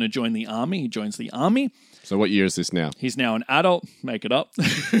Tony is going to join the army. He joins the army. So what year is this now? He's now an adult. Make it up.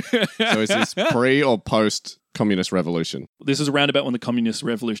 So is this pre or post Communist Revolution? This is around about when the Communist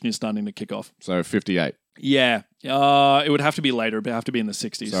Revolution is starting to kick off. So 58. Yeah. It would have to be later. It would have to be in the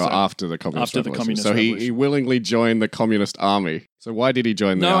 60s. So after the Communist after the Revolution. Communist so Revolution. he willingly joined the Communist Army. So why did he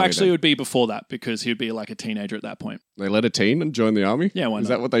join the army? No, actually, it then? would be before that because he would be like a teenager at that point. They let a teen and join the army? Yeah, why Is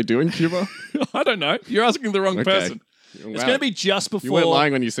not? that what they do in Cuba? I don't know. You're asking the wrong Okay. person. It's going to be just You before weren't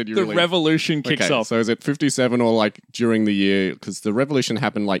lying when you said you the really... revolution kicks off. So is it 57 or like during the year? Because the revolution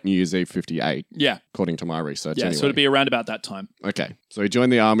happened like New Year's Eve 58, Yeah. according to my research. Yeah, anyway. so it'd be around about that time. Okay, so he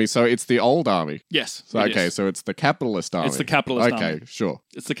joined the army. So it's the old army. Yes. So it okay, is. so it's the capitalist army. It's the capitalist army. Okay, sure.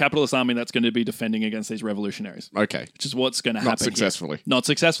 It's the capitalist army that's going to be defending against these revolutionaries, Okay, which is what's going to happen not successfully. here. Not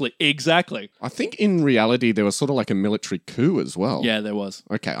successfully. Exactly. I think in reality there was sort of like a military coup as well. Yeah, there was.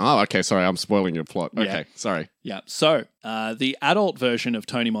 Okay. Oh, okay. Sorry, I'm spoiling your plot. Yeah. Okay, sorry. Yeah. So the adult version of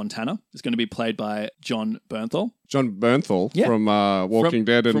Tony Montana is going to be played by John Bernthal. John Bernthal Yeah. from Walking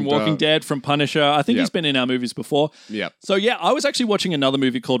Dead and From Walking Dead, from Punisher. I think yeah. he's been in our movies before. Yeah. So yeah, I was actually watching another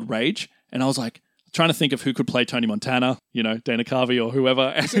movie called Rage, and I was like trying to think of who could play Tony Montana, you know, Dana Carvey or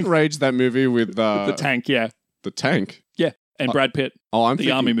whoever. Isn't Rage that movie with The Tank, yeah. the tank? Yeah. And Brad Pitt, Oh, I'm the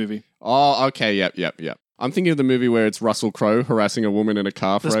thinking, army movie. Oh, okay. Yep. I'm thinking of the movie where it's Russell Crowe harassing a woman in a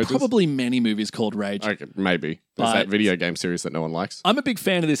car for There's ages. probably many movies called Rage. Okay, maybe. There's But- that video game series that no one likes. I'm a big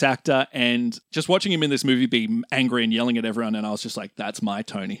fan of this actor, and just watching him in this movie be angry and yelling at everyone, and I was just like, that's my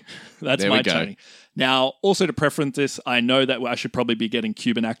Tony. That's There my we go. Tony. Now, also to preference this, I know that I should probably be getting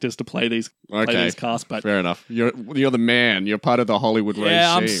Cuban actors to play these casts, but Fair enough. You're the man. You're part of the Hollywood regime.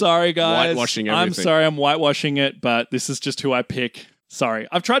 yeah, I'm sorry, guys. Whitewashing everything. I'm sorry, I'm whitewashing it, but this is just who I pick. Sorry.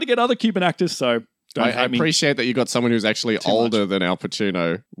 I've tried to get other Cuban actors, so don't I hate me. appreciate that you got someone who's actually Too older than Al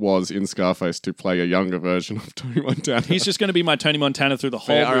Pacino was in Scarface to play a younger version of Tony Montana. He's just going to be my Tony Montana through the whole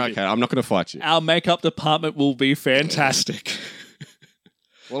Fair, movie. okay, I'm not going to fight you. Our makeup department will be fantastic.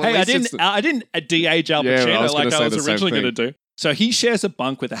 Well, at Hey, least I didn't de-age Al Yeah, I Pacino was like gonna I say was the same originally thing. going to do. So he shares a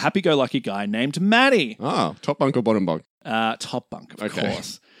bunk with a happy-go-lucky guy named Matty. Ah, top bunk or bottom bunk? Top bunk, of Okay.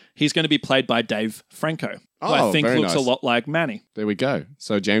 course. He's going to be played by Dave Franco, who Oh, I think very looks a nice. lot like Manny. There we go.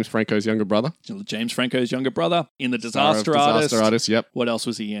 So James Franco's younger brother. James Franco's younger brother in The Star of Disaster Artist. Disaster Artist, yep. What else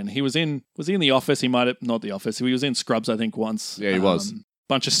was he in? Was he in The Office? He might have, not The Office. He was in Scrubs, I think, once. Yeah, he was.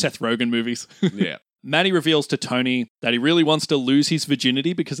 Bunch of Seth Rogen movies. Yeah. Matty reveals to Tony that he really wants to lose his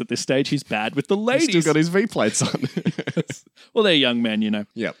virginity because at this stage he's bad with the He's ladies. still got his V plates on. Well, they're young men, you know.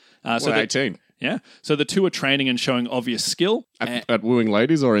 Yep. So What, the- 18? yeah. So the two are training and showing obvious skill. At wooing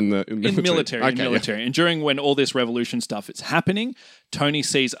ladies or in the In military? military, Okay, in yeah. military. And during when all this revolution stuff is happening, Tony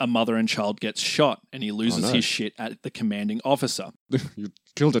sees a mother and child get shot and he loses Oh, no. his shit at the commanding officer. You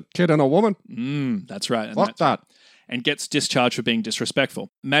killed a kid and a woman? That's right. And Fuck that. and gets discharged for being disrespectful.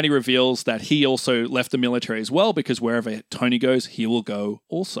 Matty reveals that he also left the military as well because wherever Tony goes, he will go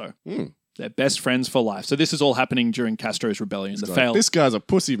also. They're best friends for life. So this is all happening during Castro's rebellion. The failed, This guy's a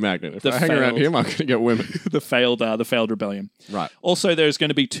pussy magnet. If The I hang around failed- him, I'm going to get women. the failed rebellion. Right. Also, there's going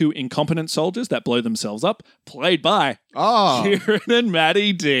to be two incompetent soldiers that blow themselves up, played by Oh, Kieran and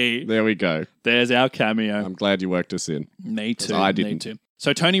Matty D. there we go. There's our cameo. I'm glad you worked us in. Me too. I Me didn't. too.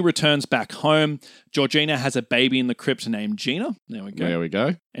 So Tony returns back home. Georgina has a baby in the crypt named Gina. There we go. There we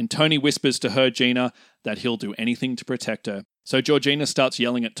go. And Tony whispers to her, Gina, that he'll do anything to protect her. So Georgina starts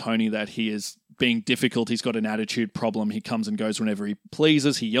yelling at Tony that he is being difficult. He's got an attitude problem. He comes and goes whenever he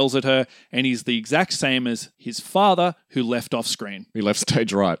pleases. He yells at her. And he's the exact same as his father, who left off screen. He left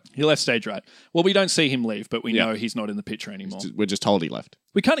stage right. He left stage right. Well, we don't see him leave, but we Yeah. know he's not in the picture anymore. We're just told he left.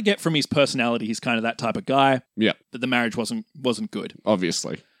 We kind of get from his personality, he's kind of that type of guy, Yeah, that the marriage wasn't good.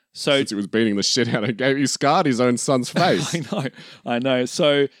 obviously. So Since he was beating the shit out of him. He scarred his own son's face. I know.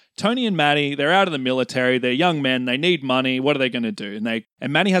 So Tony and Matty, they're out of the military. They're young men. They need money. What are they going to do?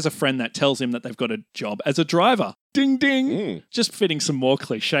 And Matty has a friend that tells him that they've got a job as a driver. Ding, ding. Just fitting some more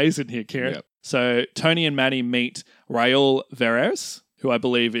cliches in here, Kieran. Yep. So Tony and Matty meet Raul Veres, who I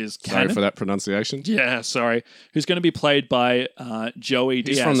believe is Sorry Cannon. for that pronunciation. Yeah, sorry. Who's going to be played by Joey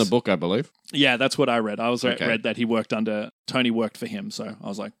Diaz. He's from the book, I believe. Yeah, that's what I read. I was Okay. read that Tony worked for him. So I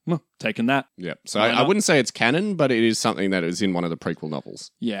was like, taking that. Yeah. So Why I not? wouldn't say it's canon, but it is something that is in one of the prequel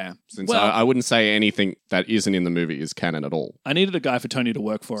novels. Yeah. Since Well, I wouldn't say anything that isn't in the movie is canon at all. I needed a guy for Tony to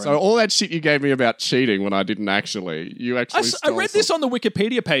work for. So all that shit you gave me about cheating when I didn't actually, you I actually stole read this on the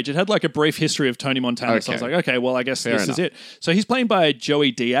Wikipedia page. It had like a brief history of Tony Montana. So I was Okay. like, okay, well, I guess Fair this is enough. it. So he's played by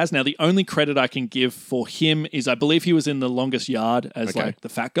Joey Diaz. Now, the only credit I can give for him is I believe he was in The Longest Yard as Okay. like the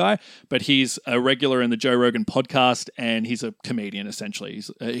fat guy, but he He's a regular in the Joe Rogan podcast, and he's a comedian, essentially.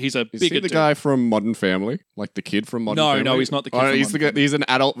 He's a Is bigger he the guy from Modern Family? Like the kid from Modern Family? No, he's not the kid from he's Modern He's an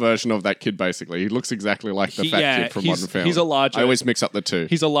adult version of that kid, basically. He looks exactly like the fat kid from Modern Family. He's a larger... I always mix up the two.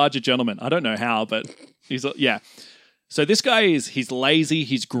 He's a larger gentleman. I don't know how, but yeah. So this guy he's lazy,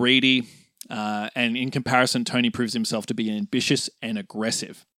 he's greedy, and in comparison, Tony proves himself to be ambitious and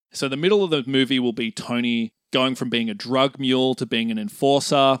aggressive. So the middle of the movie will be Tony going from being a drug mule to being an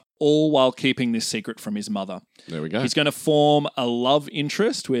enforcer, all while keeping this secret from his mother. There we go. He's going to form a love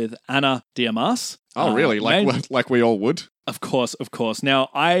interest with Ana Diarmas. Oh, really? Like we all would? Of course. Now,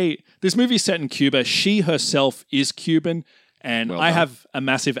 this movie is set in Cuba. She herself is Cuban. And I have a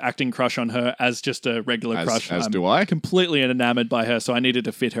massive acting crush on her as just a regular crush. As do I. Completely enamored by her, so I needed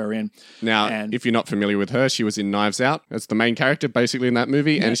to fit her in. Now, if you're not familiar with her, she was in Knives Out as the main character, basically, in that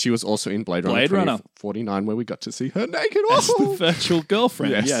movie, and she was also in Blade Runner 2049, where we got to see her naked. As the virtual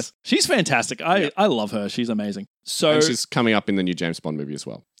girlfriend, yes. She's fantastic. I love her. She's amazing. And she's coming up in the new James Bond movie as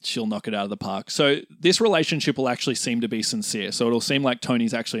well. She'll knock it out of the park. So this relationship will actually seem to be sincere. So it'll seem like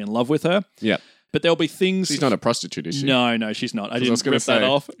Tony's actually in love with her. Yeah. But there'll be things... She's not a prostitute, is she? No, she's not. I didn't rip that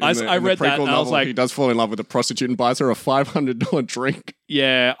off. I read that and I was like... He does fall in love with a prostitute and buys her a $500 drink.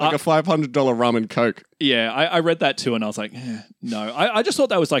 Yeah. Like a $500 rum and coke. Yeah, I read that too and I was like, no. I just thought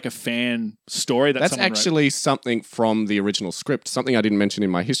that was like a fan story. That's actually something from the original script. Something I didn't mention in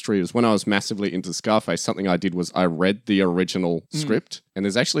my history is when I was massively into Scarface, something I did was I read the original script, and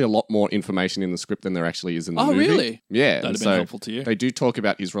there's actually a lot more information in the script than there actually is in the movie. Oh, really? Yeah. That'd have been helpful to you. They do talk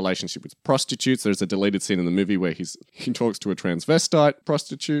about his relationship with prostitutes. There's a deleted scene in the movie where he talks to a transvestite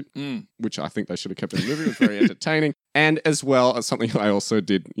prostitute, which I think they should have kept in the movie. It was very entertaining. And as well as something I also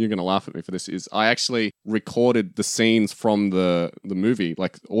did, you're going to laugh at me for this, is I actually recorded the scenes from the movie,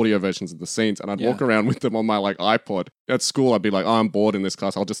 like audio versions of the scenes, and I'd walk around with them on my iPod. At school, I'd be like, I'm bored in this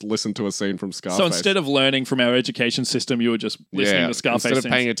class. I'll just listen to a scene from Scarface. So instead of learning from our education system, you were just listening to Scarface instead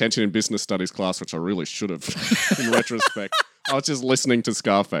of paying attention in business studies class, which I really should have in retrospect. I was just listening to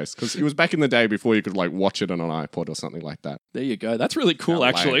Scarface because it was back in the day before you could watch it on an iPod or something like that. There you go. That's really cool,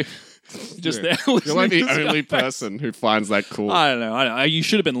 actually. Just there. You're like the only person who finds that cool. I don't know. You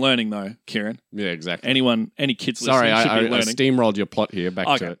should have been learning though, Kieran. Yeah, exactly. Any kids listening should be learning. I steamrolled your plot here.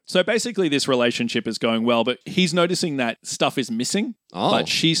 Back to it. So basically, this relationship is going well, but he's noticing that stuff is missing. Oh. But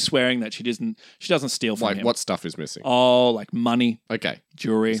she's swearing that she doesn't steal from him. What stuff is missing? Oh, like money. Okay.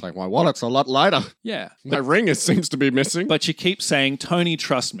 Jewelry. It's like, my wallet's a lot lighter. Yeah. My ring seems to be missing. But she keeps saying, Tony,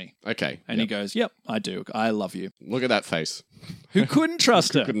 trust me. Okay. And he goes, yep, I do. I love you. Look at that face. Who couldn't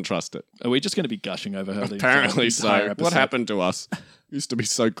trust her? Couldn't trust it. Are we just going to be gushing over her? Apparently so. What happened to us? Used to be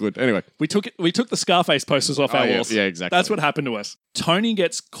so good. Anyway. We took the Scarface posters off our walls. Yeah, exactly. That's what happened to us. Tony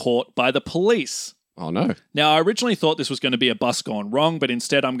gets caught by the police. Oh, no. Now, I originally thought this was going to be a bus gone wrong, but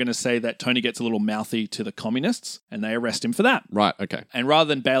instead I'm going to say that Tony gets a little mouthy to the communists, and they arrest him for that. Right, okay. And rather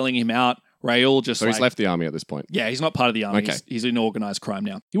than bailing him out, Raoul just So he's left the army at this point? Yeah, he's not part of the army. Okay. He's in organised crime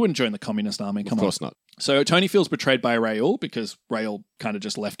now. He wouldn't join the communist army. Come on. Of course not. So Tony feels betrayed by Raoul because Raoul kind of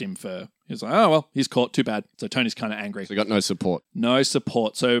just left him he's like, oh, well, he's caught. Too bad. So Tony's kind of angry. So he got no support. No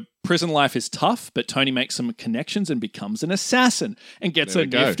support. So prison life is tough, but Tony makes some connections and becomes an assassin and gets a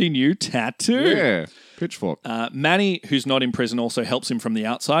nifty new tattoo. Yeah. Pitchfork. Manny, who's not in prison, also helps him from the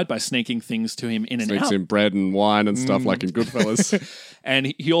outside by sneaking things to him in and out. Sneaks in bread and wine and stuff like in Goodfellas.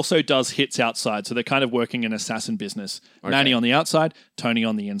 And he also does hits outside, so they're kind of working an assassin business. Okay. Manny on the outside, Tony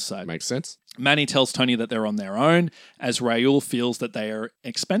on the inside. Makes sense. Manny tells Tony that they're on their own, as Raoul feels that they are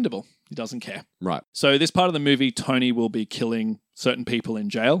expendable. He doesn't care. Right. So this part of the movie, Tony will be killing certain people in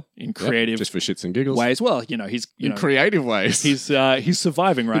jail in creative just for shits and giggles ways. Well, he's in creative ways. He's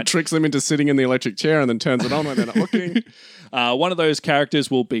surviving, right? He tricks them into sitting in the electric chair and then turns it on when they're not looking. One of those characters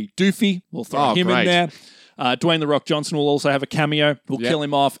will be Doofy. We'll throw him in there. Dwayne The Rock Johnson will also have a cameo. We'll kill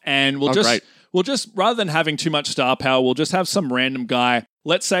him off, and we'll just rather than having too much star power, we'll just have some random guy.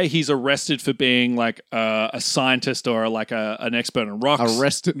 Let's say he's arrested for being like a scientist or like an expert on rocks.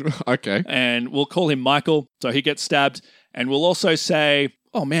 Arrested? Okay. And we'll call him Michael. So he gets stabbed. And we'll also say,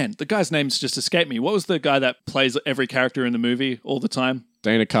 oh man, the guy's name's just escaped me. What was the guy that plays every character in the movie all the time?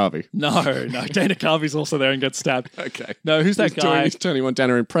 Dana Carvey. No. Dana Carvey's also there and gets stabbed. Okay. No, who's that guy? He's turning one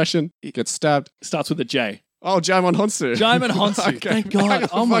Dana impression. He gets stabbed. Starts with a J. Oh, Djimon Hounsou. Djimon Hounsou. Okay. Thank God.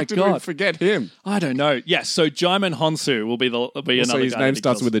 Oh my God. Did we forget him? I don't know. Yes, so Djimon Hounsou will be another guy. So his name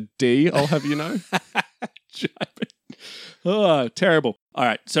starts with a D, I'll have you know. Oh, terrible. All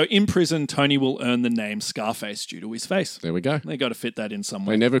right. So in prison, Tony will earn the name Scarface due to his face. There we go. They got to fit that in some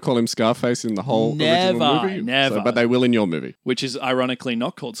They way, never call him Scarface in the whole original movie. Never. But they will in your movie. which is ironically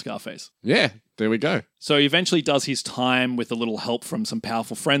not called Scarface. Yeah, there we go. So he eventually does his time with a little help from some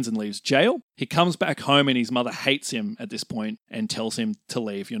powerful friends and leaves jail. He comes back home and his mother hates him at this point and tells him to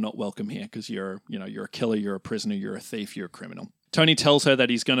leave. You're not welcome here because you're a killer, you're a prisoner, you're a thief, you're a criminal. Tony tells her that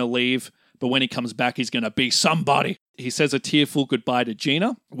he's going to leave, but when he comes back, he's going to be somebody. He says a tearful goodbye to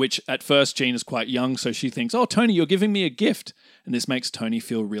Gina, which at first Gina's quite young, so she thinks, oh, Tony, you're giving me a gift. And this makes Tony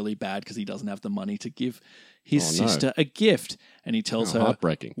feel really bad because he doesn't have the money to give his sister a gift. And he tells her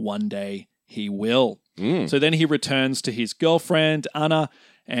heartbreaking. One day he will. So then he returns to his girlfriend, Anna,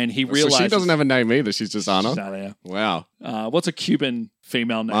 and he realizes... So she doesn't have a name either. She's just Anna? She's Anna, yeah. Wow. What's a Cuban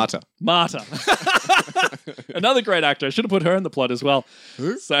female name? Marta. Another great actor. I should have put her in the plot as well.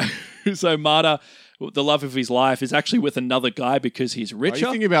 Who? So Marta, the love of his life, is actually with another guy because he's Are richer. you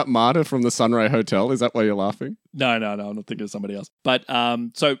thinking about Marta from the Sunray Hotel? Is that why you're laughing? No, I'm not thinking of somebody else. But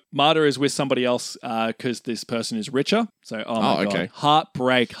so Marta is with somebody else because this person is richer. So, oh my God.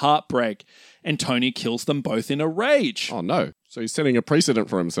 Heartbreak. And Tony kills them both in a rage. Oh, no. So he's setting a precedent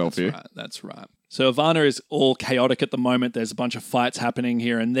for himself here. That's right. So Havana is all chaotic at the moment. There's a bunch of fights happening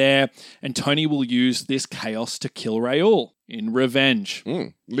here and there. And Tony will use this chaos to kill Raul in revenge.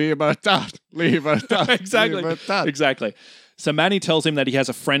 Libertad. Exactly. So Manny tells him that he has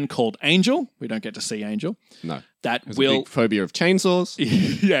a friend called Angel. We don't get to see Angel. No. That Has will... a big phobia of chainsaws.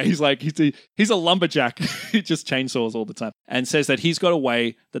 Yeah, he's a lumberjack. He just chainsaws all the time. And says that he's got a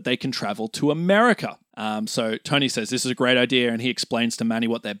way that they can travel to America. So Tony says this is a great idea, and he explains to Manny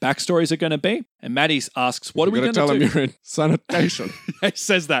what their backstories are going to be. And Manny asks, what are we going to do? Tell him you're in sanitation. He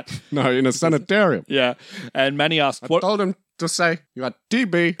says that. No, in a sanitarium. Yeah. And Manny asks, I told him to say you had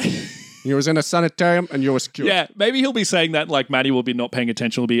TB. You was in a sanitarium and you was cured. Yeah, maybe he'll be saying that like Maddie will be not paying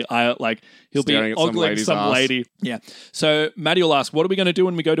attention. He'll be he'll Staring be at ogling some lady. Yeah. So Maddie will ask, what are we going to do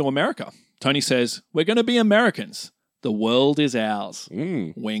when we go to America? Tony says, we're going to be Americans. The world is ours.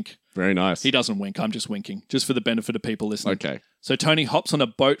 Wink. Very nice. He doesn't wink. I'm just winking, just for the benefit of people listening. Okay. So Tony hops on a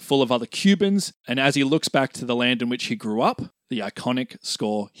boat full of other Cubans, and as he looks back to the land in which he grew up, the iconic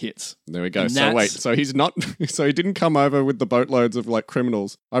score hits. There we go. And So wait, so he's not, so he didn't come over with the boatloads of like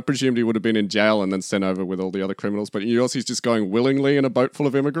criminals. I presumed he would have been in jail and then sent over with all the other criminals, but yours he's just going willingly in a boat full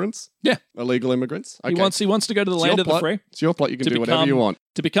of immigrants? Yeah. Illegal immigrants? Okay. He wants to go to the land of the free. It's your plot. You can do whatever you want.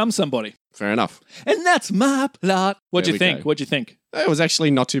 To become somebody. Fair enough. And that's my plot. What'd you think? Go. What'd you think? It was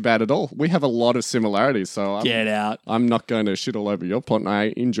actually not too bad at all. We have a lot of similarities, so Get out. I'm not going to shit all over your plot, and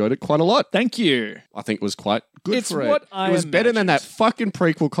I enjoyed it quite a lot. Thank you. I think it was quite good It's for what it. I It was better than imagined. that fucking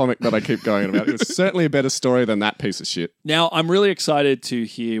prequel comic that I keep going about. It was certainly a better story than that piece of shit. Now, I'm really excited to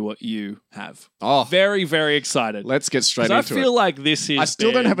hear what you have. Oh, Very, very excited. let's get straight 'Cause into I feel it. like this is... I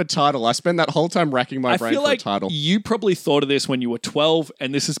still don't have a title. I spent that whole time racking my brain feel for like a title. you probably thought of this when you were 12,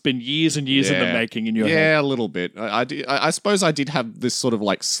 and this has been years and years in the making in your head. Yeah, a little bit. I suppose I did have this sort of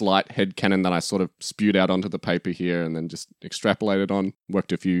like slight headcanon that I sort of spewed out onto the paper here and then just extrapolated on,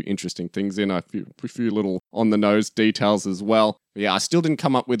 worked a few interesting things in, a few little on-the-nose details as well. But yeah, I still didn't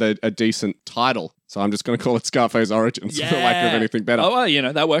come up with a decent title, so I'm just going to call it Scarface Origins for lack of anything better. Oh,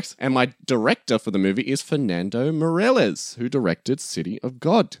 well, that works. And my director for the movie is Fernando Meirelles, who directed City of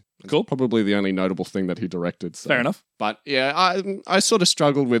God. Cool. Probably the only notable thing that he directed. So. Fair enough. But yeah, I sort of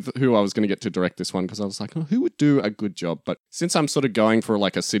struggled with who I was going to get to direct this one because I was like, oh, who would do a good job? But since I'm sort of going for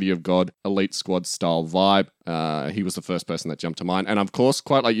like a City of God, Elite Squad style vibe, he was the first person that jumped to mind. And of course,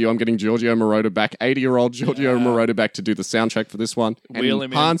 quite like you, I'm getting Giorgio Moroder back, 80-year-old Giorgio Moroder back to do the soundtrack for this one. Wheel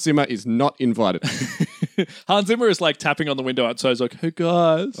And him in. Hans Zimmer is not invited. Hans Zimmer is like tapping on the window outside. He's like, hey,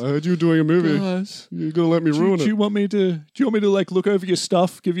 guys. I heard you were doing a movie. Guys. You're going to let me ruin Do it. you want me to like look over your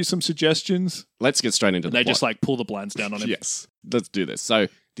stuff, give you some suggestions? Let's get straight into the They plot. just like pull the blinds down on him. Yes, let's do this. So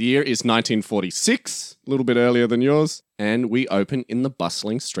the year is 1946, a little bit earlier than yours, and we open in the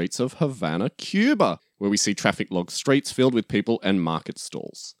bustling streets of Havana, Cuba, where we see traffic-logged streets filled with people and market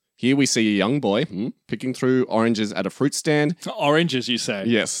stalls. Here we see a young boy picking through oranges at a fruit stand. Oranges, you say?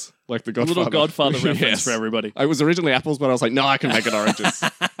 Yes, like the A Godfather. little Godfather reference Yes. for everybody. It was originally apples, but I was like, no, I can make it oranges.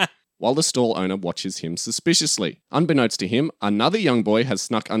 While the stall owner watches him suspiciously. Unbeknownst to him, another young boy has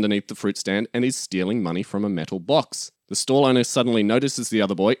snuck underneath the fruit stand and is stealing money from a metal box. The stall owner suddenly notices the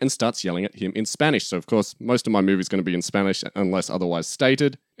other boy and starts yelling at him in Spanish. So, of course, most of my movie is going to be in Spanish unless otherwise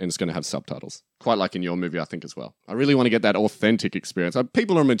stated, and it's going to have subtitles. Quite like in your movie, I think, as well. I really want to get that authentic experience.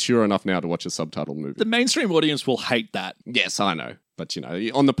 People are mature enough now to watch a subtitled movie. The mainstream audience will hate that. Yes, I know.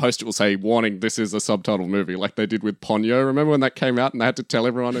 But, on the poster it will say, warning, this is a subtitled movie, like they did with Ponyo. Remember when that came out and they had to tell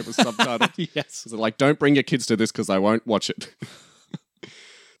everyone it was subtitled? Yes. So like, don't bring your kids to this because they won't watch it.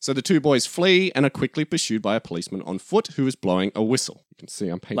 So the two boys flee and are quickly pursued by a policeman on foot who is blowing a whistle. You can see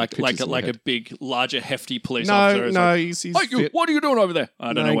I'm painting pictures like a big, larger, hefty police officer. No, he's fit. What are you doing over there?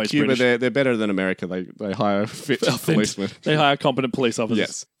 I don't know why he's Cuba, British. they're better than America. They hire fit policemen. They hire competent police officers.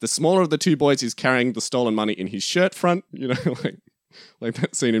 Yes. The smaller of the two boys is carrying the stolen money in his shirt front, like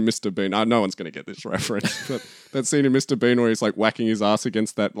that scene in Mr. Bean. No one's going to get this reference, but that scene in Mr. Bean where he's like whacking his ass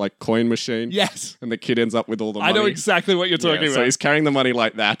against that like coin machine. Yes. And the kid ends up with all the money. I know exactly what you're talking about. So he's carrying the money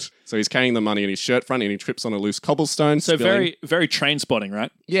like that. So he's carrying the money in his shirt front and he trips on a loose cobblestone. So very, very train spotting,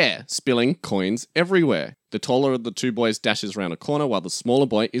 right? Yeah, spilling coins everywhere. The taller of the two boys dashes around a corner while the smaller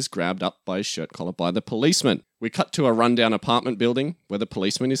boy is grabbed up by his shirt collar by the policeman. We cut to a rundown apartment building where the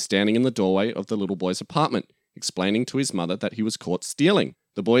policeman is standing in the doorway of the little boy's apartment, explaining to his mother that he was caught stealing.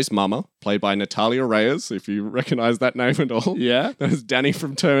 The boy's mama, played by Natalia Reyes, if you recognize that name at all. Yeah. That was Danny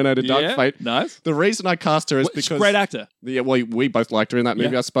from Terminator Dark Fate. Nice. The reason I cast her is She's because... a great actor. Yeah, well, we both liked her in that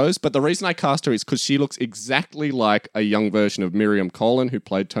movie, I suppose. But the reason I cast her is because she looks exactly like a young version of Miriam Colin, who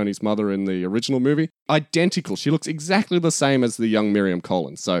played Tony's mother in the original movie. Identical. She looks exactly the same as the young Miriam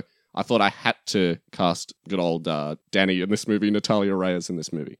Colin. So I thought I had to cast good old Danny in this movie, Natalia Reyes in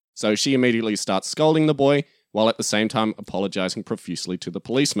this movie. So she immediately starts scolding the boy, while at the same time apologizing profusely to the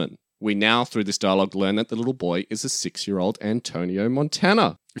policeman. We now, through this dialogue, learn that the little boy is a 6-year-old Antonio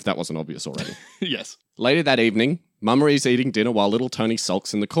Montana, if that wasn't obvious already. Yes. Later that evening, Mama is eating dinner while little Tony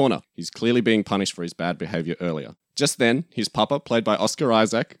sulks in the corner. He's clearly being punished for his bad behavior earlier. Just then, his papa, played by Oscar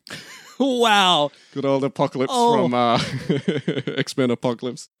Isaac. Wow. Good old Apocalypse from X-Men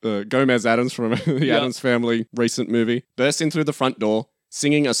Apocalypse. Gomez Addams from the Addams Family recent movie. Bursts in through the front door,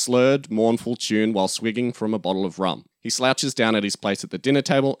 singing a slurred, mournful tune while swigging from a bottle of rum. He slouches down at his place at the dinner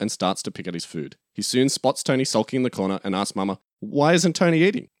table and starts to pick at his food. He soon spots Tony sulking in the corner and asks Mama, why isn't Tony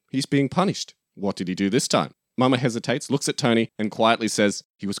eating? He's being punished. What did he do this time? Mama hesitates, looks at Tony, and quietly says,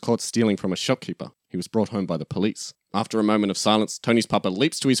 he was caught stealing from a shopkeeper. He was brought home by the police. After a moment of silence, Tony's papa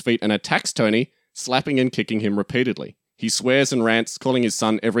leaps to his feet and attacks Tony, slapping and kicking him repeatedly. He swears and rants, calling his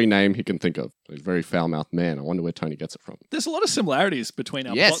son every name he can think of. He's a very foul-mouthed man. I wonder where Tony gets it from. There's a lot of similarities between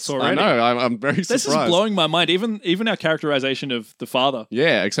our plots already. I know. I'm very surprised. This is blowing my mind. Even our characterization of the father.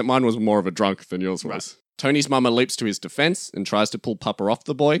 Yeah, except mine was more of a drunk than yours was. Right. Tony's mama leaps to his defense and tries to pull Papa off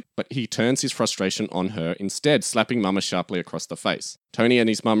the boy, but he turns his frustration on her instead, slapping Mama sharply across the face. Tony and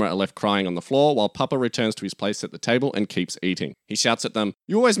his mama are left crying on the floor while Papa returns to his place at the table and keeps eating. He shouts at them,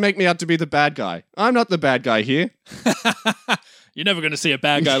 you always make me out to be the bad guy. I'm not the bad guy here. You're never going to see a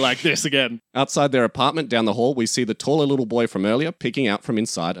bad guy like this again. Outside their apartment down the hall, we see the taller little boy from earlier peeking out from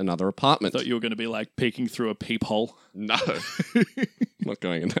inside another apartment. Thought you were going to be like peeking through a peephole. No, not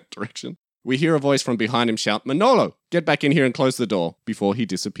going in that direction. We hear a voice from behind him shout, Manolo, get back in here and close the door, before he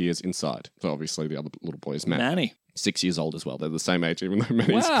disappears inside. So obviously the other little boy is Manny. 6 years old as well. They're the same age, even though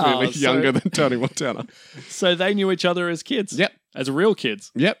Manny's clearly younger than Tony Montana. So they knew each other as kids? Yep. As real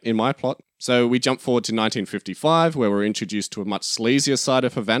kids? Yep, in my plot. So we jump forward to 1955, where we're introduced to a much sleazier side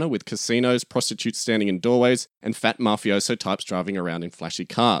of Havana with casinos, prostitutes standing in doorways, and fat mafioso types driving around in flashy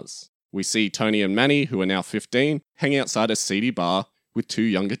cars. We see Tony and Manny, who are now 15, hanging outside a seedy bar with two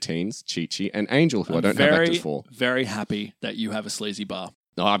younger teens, Chi-Chi and Angel, who I don't have actors for. Very happy that you have a sleazy bar.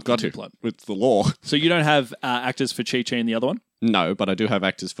 No, I've got to. It's the law. So you don't have actors for Chi-Chi in the other one? No, but I do have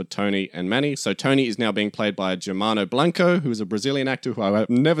actors for Tony and Manny. So Tony is now being played by Germano Blanco, who is a Brazilian actor who I have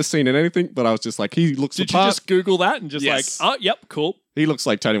never seen in anything, but I was just like, he looks the part. Did you just Google that and just yep, cool. He looks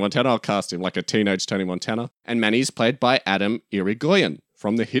like Tony Montana. I'll cast him like a teenage Tony Montana. And Manny's played by Adam Irigoyen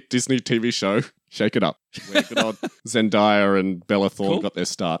from the hit Disney TV show Shake It Up, where good old Zendaya and Bella Thorne got their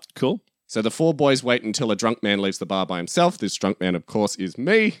start. Cool. So the four boys wait until a drunk man leaves the bar by himself. This drunk man, of course, is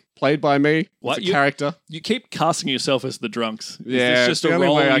me, played by me. What? It's a character. You keep casting yourself as the drunks. Is this just a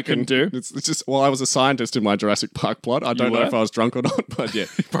role you can do? It's just, well, I was a scientist in my Jurassic Park plot. I don't know if I was drunk or not, but yeah.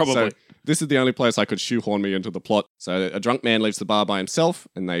 Probably. So this is the only place I could shoehorn me into the plot. So a drunk man leaves the bar by himself,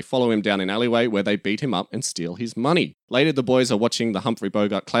 and they follow him down an alleyway where they beat him up and steal his money. Later, the boys are watching the Humphrey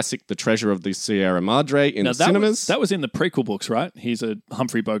Bogart classic, The Treasure of the Sierra Madre, in the cinemas. That was in the prequel books, right? He's a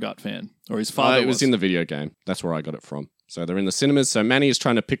Humphrey Bogart fan, or his father It was in the video game. That's where I got it from. So they're in the cinemas. So Manny is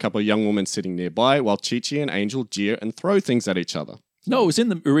trying to pick up a young woman sitting nearby, while Chi-Chi and Angel jeer and throw things at each other. No, it was in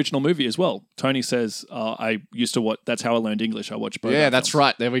the original movie as well. Tony says, I used to watch, that's how I learned English. I watched Bogart Yeah, that's films.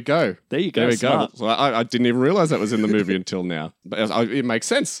 right. There we go. There you go. There we Smart. go. So I didn't even realize that was in the movie until now. But it makes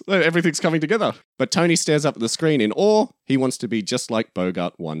sense. Everything's coming together. But Tony stares up at the screen in awe. He wants to be just like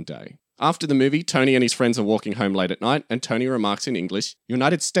Bogart one day. After the movie, Tony and his friends are walking home late at night, and Tony remarks in English,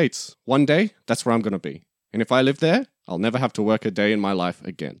 United States. One day, that's where I'm going to be. And if I live there, I'll never have to work a day in my life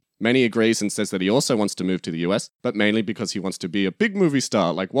again. Manny agrees and says that he also wants to move to the US, but mainly because he wants to be a big movie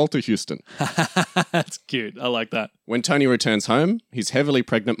star like Walter Houston. That's cute. I like that. When Tony returns home, his heavily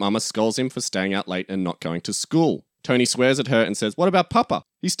pregnant mama scolds him for staying out late and not going to school. Tony swears at her and says, what about Papa?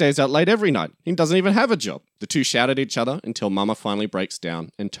 He stays out late every night. He doesn't even have a job. The two shout at each other until Mama finally breaks down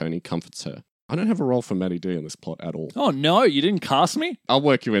and Tony comforts her. I don't have a role for Matty D in this plot at all. Oh, no, you didn't cast me? I'll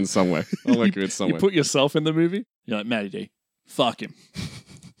work you in somewhere. You put yourself in the movie? You're like, Matty D, fuck him.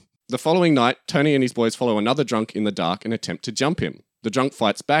 The following night, Tony and his boys follow another drunk in the dark and attempt to jump him. The drunk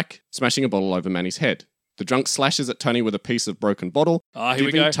fights back, smashing a bottle over Manny's head. The drunk slashes at Tony with a piece of broken bottle,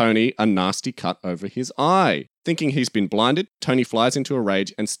 giving Tony a nasty cut over his eye. Thinking he's been blinded, Tony flies into a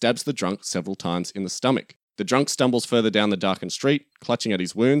rage and stabs the drunk several times in the stomach. The drunk stumbles further down the darkened street, clutching at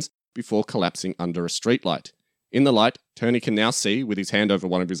his wounds, before collapsing under a streetlight. In the light, Tony can now see, with his hand over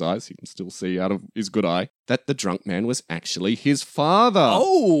one of his eyes, he can still see out of his good eye, that the drunk man was actually his father.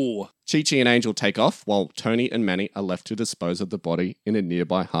 Oh! Chi-Chi and Angel take off, while Tony and Manny are left to dispose of the body in a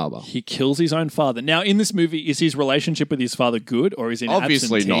nearby harbour. He kills his own father. Now, in this movie, is his relationship with his father good, or is he an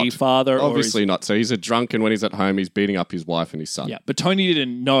absentee father? Obviously not. So he's a drunk, and when he's at home, he's beating up his wife and his son. Yeah, but Tony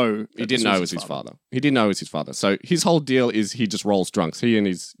didn't know. He didn't know it was his father. He didn't know it was his father. So his whole deal is he just rolls drunks. He and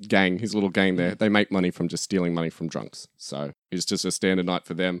his gang, his little gang there, they make money from just stealing money from drunks. So it's just a standard night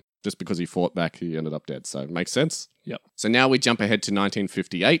for them. Just because he fought back, he ended up dead. So it makes sense. Yep. So now we jump ahead to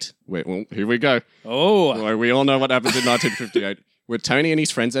 1958. Well, here we go. Oh. Well, we all know what happens in 1958. Where Tony and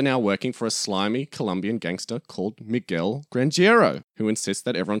his friends are now working for a slimy Colombian gangster called Miguel Granjero, who insists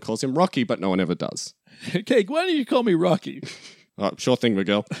that everyone calls him Rocky, but no one ever does. Okay, why don't you call me Rocky? Sure thing,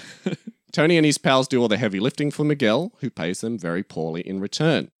 Miguel. Tony and his pals do all the heavy lifting for Miguel, who pays them very poorly in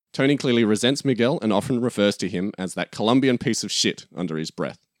return. Tony clearly resents Miguel and often refers to him as that Colombian piece of shit under his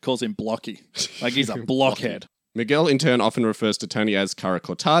breath. Calls him Blocky. Like he's a blockhead. Miguel, in turn, often refers to Tony as Cara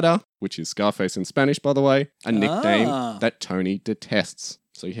Cortada, which is Scarface in Spanish, by the way, a nickname that Tony detests.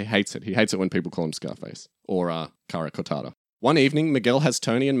 So he hates it. He hates it when people call him Scarface or Cara Cortada. One evening, Miguel has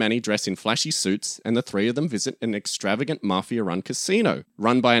Tony and Manny dress in flashy suits, and the three of them visit an extravagant mafia-run casino,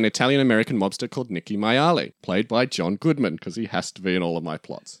 run by an Italian-American mobster called Nicky Maiale, played by John Goodman, because he has to be in all of my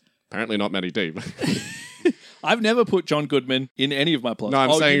plots. Apparently not Matty D. I've never put John Goodman in any of my plots. No,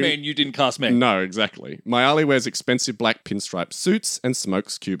 I'm saying, you mean you didn't cast me? No, exactly. Maiale wears expensive black pinstripe suits and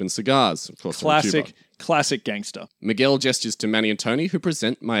smokes Cuban cigars. Of course, Classic gangster. Miguel gestures to Manny and Tony, who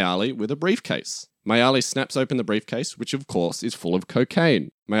present Maiale with a briefcase. Maiale snaps open the briefcase, which of course is full of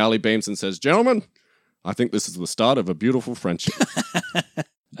cocaine. Maiale beams and says, "Gentlemen, I think this is the start of a beautiful friendship."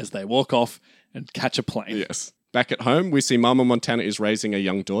 As they walk off and catch a plane. Yes. Back at home, we see Mama Montana is raising a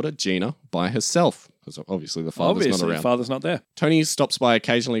young daughter, Gina, by herself. Because obviously the father's not around. The father's not there. Tony stops by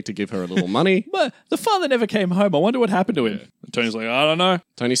occasionally to give her a little money. But the father never came home. I wonder what happened to him. Yeah. And Tony's like, I don't know.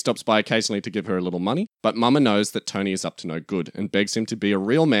 Tony stops by occasionally to give her a little money, but Mama knows that Tony is up to no good and begs him to be a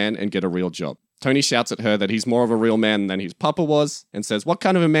real man and get a real job. Tony shouts at her that he's more of a real man than his papa was and says, what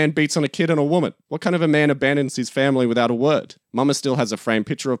kind of a man beats on a kid and a woman? What kind of a man abandons his family without a word? Mama still has a framed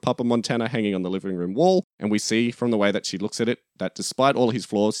picture of Papa Montana hanging on the living room wall, and we see from the way that she looks at it that despite all his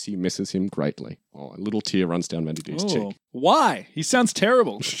flaws, she misses him greatly. Oh, a little tear runs down Mandy D's cheek. Why? He sounds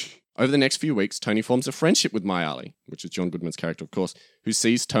terrible. Over the next few weeks, Tony forms a friendship with Maiale, which is John Goodman's character, of course, who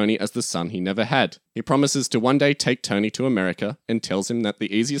sees Tony as the son he never had. He promises to one day take Tony to America and tells him that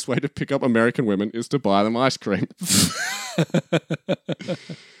the easiest way to pick up American women is to buy them ice cream.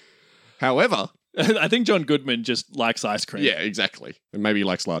 However, I think John Goodman just likes ice cream. Yeah, exactly. And maybe he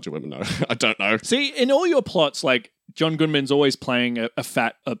likes larger women, though. I don't know. See, in all your plots, like, John Goodman's always playing a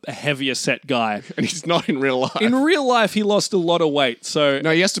heavier set guy. And he's not in real life. In real life, he lost a lot of weight, so...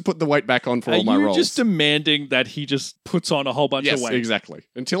 No, he has to put the weight back on for all my roles. Are you just demanding that he just puts on a whole bunch of weight? Yes, exactly.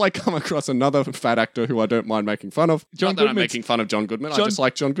 Until I come across another fat actor who I don't mind making fun of. Not that I'm making fun of John Goodman, I just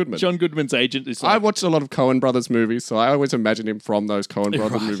like John Goodman. John Goodman's agent is like... I watched a lot of Coen Brothers movies, so I always imagine him from those Coen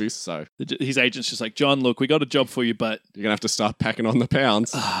Brothers movies, so... His agent's just like, John, look, we got a job for you, but... You're going to have to start packing on the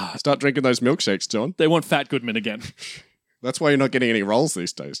pounds. Start drinking those milkshakes, John. They want Fat Goodman again. That's why you're not getting any roles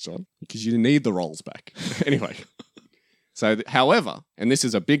these days, John. Because you need the roles back. Anyway. So, however, and this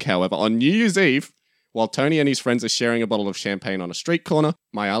is a big however, on New Year's Eve, while Tony and his friends are sharing a bottle of champagne on a street corner,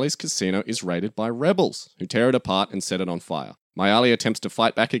 Maiale's casino is raided by rebels, who tear it apart and set it on fire. Maiale attempts to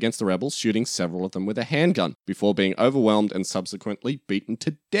fight back against the rebels, shooting several of them with a handgun, before being overwhelmed and subsequently beaten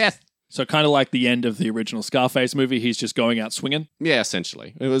to death. So kind of like the end of the original Scarface movie, he's just going out swinging. Yeah,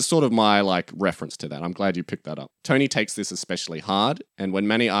 essentially. It was sort of my reference to that. I'm glad you picked that up. Tony takes this especially hard, and when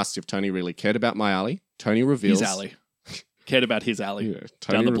Manny asks if Tony really cared about my alley, Tony reveals... His alley. Cared about his alley. Yeah,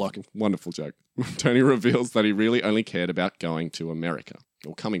 Tony down the block. Wonderful joke. Tony reveals that he really only cared about going to America,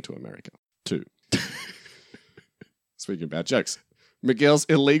 or coming to America, too. Speaking about jokes. Miguel's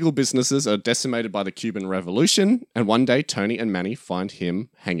illegal businesses are decimated by the Cuban Revolution, and one day Tony and Manny find him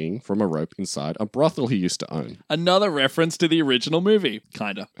hanging from a rope inside a brothel he used to own. Another reference to the original movie,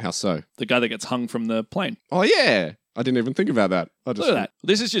 kinda. How so? The guy that gets hung from the plane. Oh, yeah. I didn't even think about that. Look at that.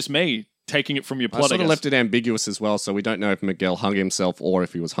 This is just me taking it from your plot, I sort of left it ambiguous as well, so we don't know if Miguel hung himself or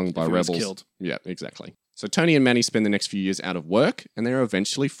if he was hung by rebels. Was killed. Yeah, exactly. So Tony and Manny spend the next few years out of work, and they're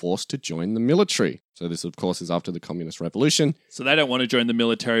eventually forced to join the military. So this, of course, is after the Communist Revolution. So they don't want to join the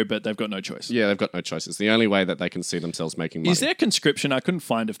military, but they've got no choice. Yeah, they've got no choice. It's the only way that they can see themselves making money. Is there conscription? I couldn't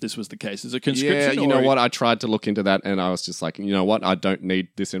find if this was the case. Is it conscription? Yeah, you know what? I tried to look into that, and I was just like, you know what? I don't need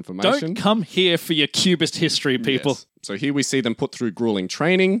this information. Don't come here for your Cubist history, people. Yes. So here we see them put through grueling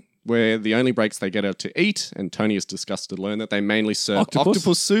training, where the only breaks they get are to eat, and Tony is disgusted to learn that they mainly serve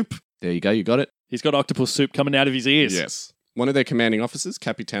octopus soup. There you go, you got it. He's got octopus soup coming out of his ears. Yes. One of their commanding officers,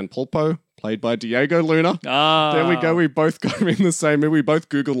 Capitan Pulpo, played by Diego Luna. Ah. There we go. We both got him in the same movie. We both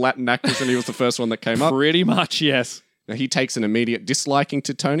Googled Latin actors, and he was the first one that came up. Pretty much, yes. Now, he takes an immediate disliking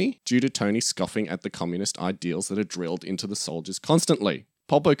to Tony due to Tony scoffing at the communist ideals that are drilled into the soldiers constantly.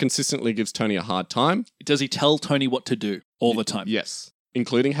 Pulpo consistently gives Tony a hard time. Does he tell Tony what to do all the time? Yes.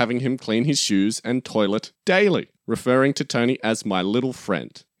 Including having him clean his shoes and toilet daily, referring to Tony as my little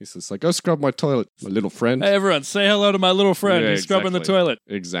friend. He says, like, go scrub my toilet, my little friend. Hey, everyone, say hello to my little friend. Yeah, He's scrubbing the toilet.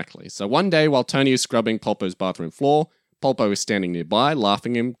 Exactly. So one day, while Tony is scrubbing Pulpo's bathroom floor, Pulpo is standing nearby,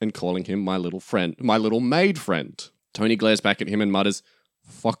 laughing him and calling him my little friend, my little maid friend. Tony glares back at him and mutters,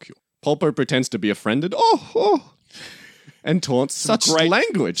 fuck you. Pulpo pretends to be offended. And taunts such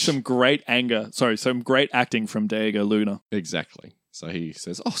language. Some great acting from Diego Luna. Exactly. So he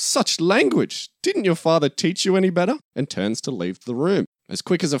says, such language. Didn't your father teach you any better? And turns to leave the room. As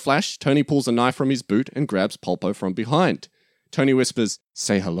quick as a flash, Tony pulls a knife from his boot and grabs Pulpo from behind. Tony whispers,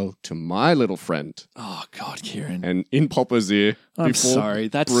 say hello to my little friend. Oh, God, Kieran. And in Pulpo's ear, I'm sorry,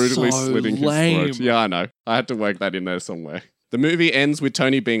 that's brutally so slitting lame. his throat. Yeah, I know. I had to work that in there somewhere. The movie ends with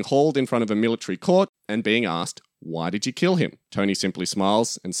Tony being hauled in front of a military court and being asked, why did you kill him? Tony simply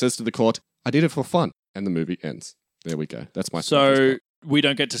smiles and says to the court, I did it for fun. And the movie ends. There we go. That's my So we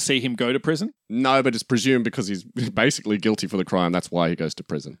don't get to see him go to prison? No, but it's presumed because he's basically guilty for the crime. That's why he goes to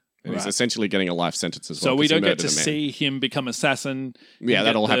prison. And he's essentially getting a life sentence as well. So we don't get to see him become assassassin. Yeah,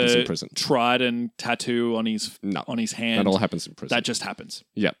 that all happens in prison. Trident tattoo on his hand. That all happens in prison. That just happens.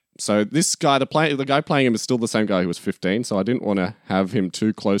 Yeah. So this guy, the guy playing him is still the same guy who was 15. So I didn't want to have him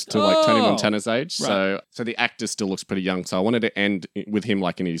too close to like Tony Montana's age. Right. So the actor still looks pretty young. So I wanted to end with him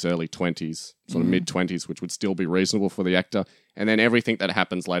like in his early 20s, sort of mid 20s, which would still be reasonable for the actor. And then everything that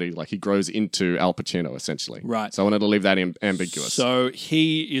happens later, like he grows into Al Pacino essentially. Right. So I wanted to leave that ambiguous. So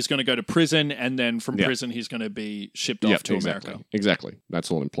he is going to go to prison, and then from prison he's going to be shipped off to America. Exactly. That's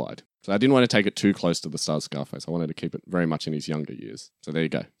all implied. So I didn't want to take it too close to the star of Scarface. I wanted to keep it very much in his younger years. So there you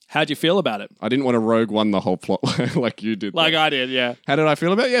go. How'd you feel about it? I didn't want to Rogue One the whole plot like you did. Like I did, yeah. How did I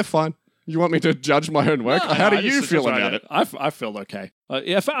feel about it? Yeah, fine. You want me to judge my own work? How do you feel about it? I felt okay.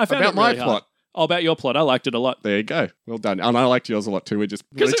 I found about it really my hard. plot. Oh, about your plot. I liked it a lot. There you go. Well done. And I liked yours a lot too. We just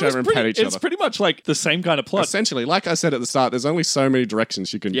reach over and pat each other. It's pretty much like the same kind of plot. Essentially, like I said at the start, there's only so many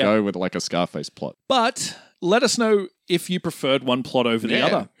directions you can go with like a Scarface plot. But let us know if you preferred one plot over the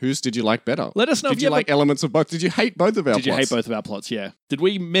other. Whose did you like better? Let us know if you like elements of both. Did you hate both of our plots? Did you hate both of our plots? Yeah. Did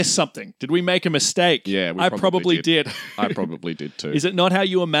we miss something? Did we make a mistake? Yeah, I probably did. I probably did too. Is it not how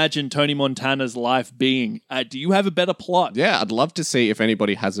you imagine Tony Montana's life being? Do you have a better plot? Yeah, I'd love to see if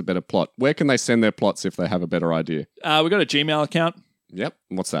anybody has a better plot. Where can they send their plots if they have a better idea? We got a Gmail account. Yep.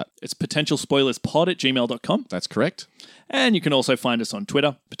 What's that? It's potentialspoilerspod@gmail.com. That's correct. And you can also find us on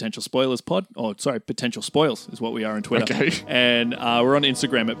Twitter, Potential Spoilers Pod. Potential Spoils is what we are on Twitter. Okay. And we're on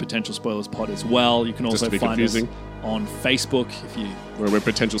Instagram at Potential Spoilers Pod as well. You can also find us on Facebook where we're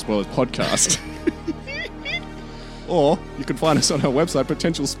Potential Spoilers Podcast. Or you can find us on our website,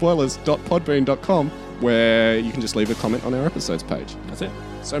 potentialspoilers.podbean.com, where you can just leave a comment on our episodes page. That's it.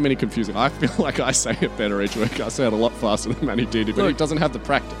 So many confusing. I feel like I say it better each week. I say it a lot faster than Manny did, but he doesn't have the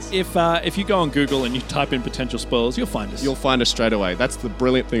practice. If you go on Google and you type in Potential Spoilers, you'll find us. You'll find us straight away. That's the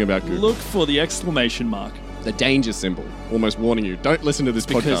brilliant thing about Google. Look for the exclamation mark. The danger symbol, almost warning you, don't listen to this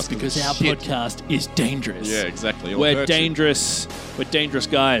podcast. Because our shit. podcast is dangerous. Yeah, exactly. It'll We're hurt you. dangerous. We're dangerous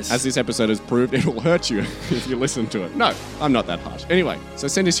guys. As this episode has proved, it'll hurt you if you listen to it. No, I'm not that harsh. Anyway, so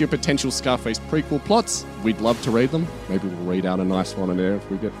send us your potential Scarface prequel plots. We'd love to read them. Maybe we'll read out a nice one in there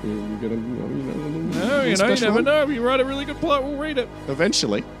if we get a you never know. If you write a really good plot, we'll read it.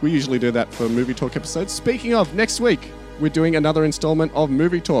 Eventually. We usually do that for Movie Talk episodes. Speaking of, next week, we're doing another installment of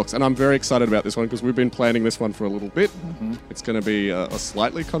Movie Talks, and I'm very excited about this one because we've been planning this one for a little bit. Mm-hmm. It's going to be a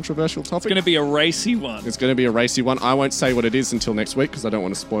slightly controversial topic. It's going to be a racy one. It's going to be a racy one. I won't say what it is until next week because I don't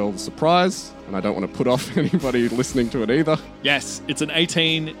want to spoil the surprise, and I don't want to put off anybody listening to it either. Yes, it's an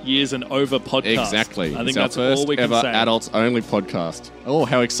 18 years and over podcast. Exactly. I think it's that's our first all we can ever say. adults-only podcast. Oh,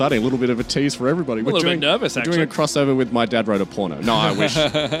 how exciting. A little bit of a tease for everybody. I'm a little bit nervous, We're doing a crossover with My Dad Wrote a Porno. No, I wish.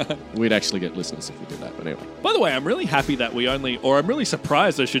 We'd actually get listeners if we did that, but anyway. By the way, I'm really happy that I'm really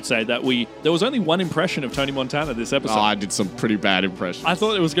surprised, I should say, that there was only one impression of Tony Montana this episode. Oh, I did some pretty bad impressions. I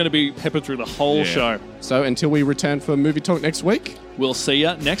thought it was going to be peppered through the whole show. So until we return for Movie Talk next week, we'll see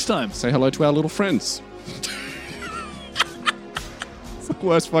you next time. Say hello to our little friends. It's the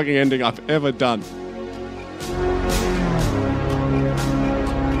worst fucking ending I've ever done.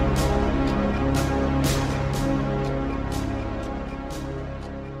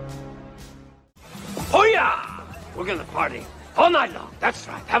 Oh yeah! We're gonna party all night long. That's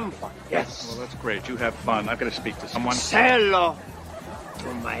right, having fun. Yes. Well, that's great. You have fun. I've got to speak to someone. Say hello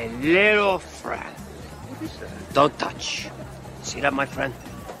to my little friend. What is that? Don't touch. See that, my friend?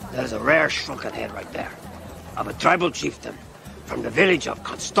 There's a rare shrunken head right there of a tribal chieftain from the village of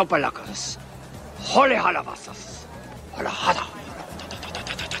Constantinopolis. Holy Halavasas. Halahada.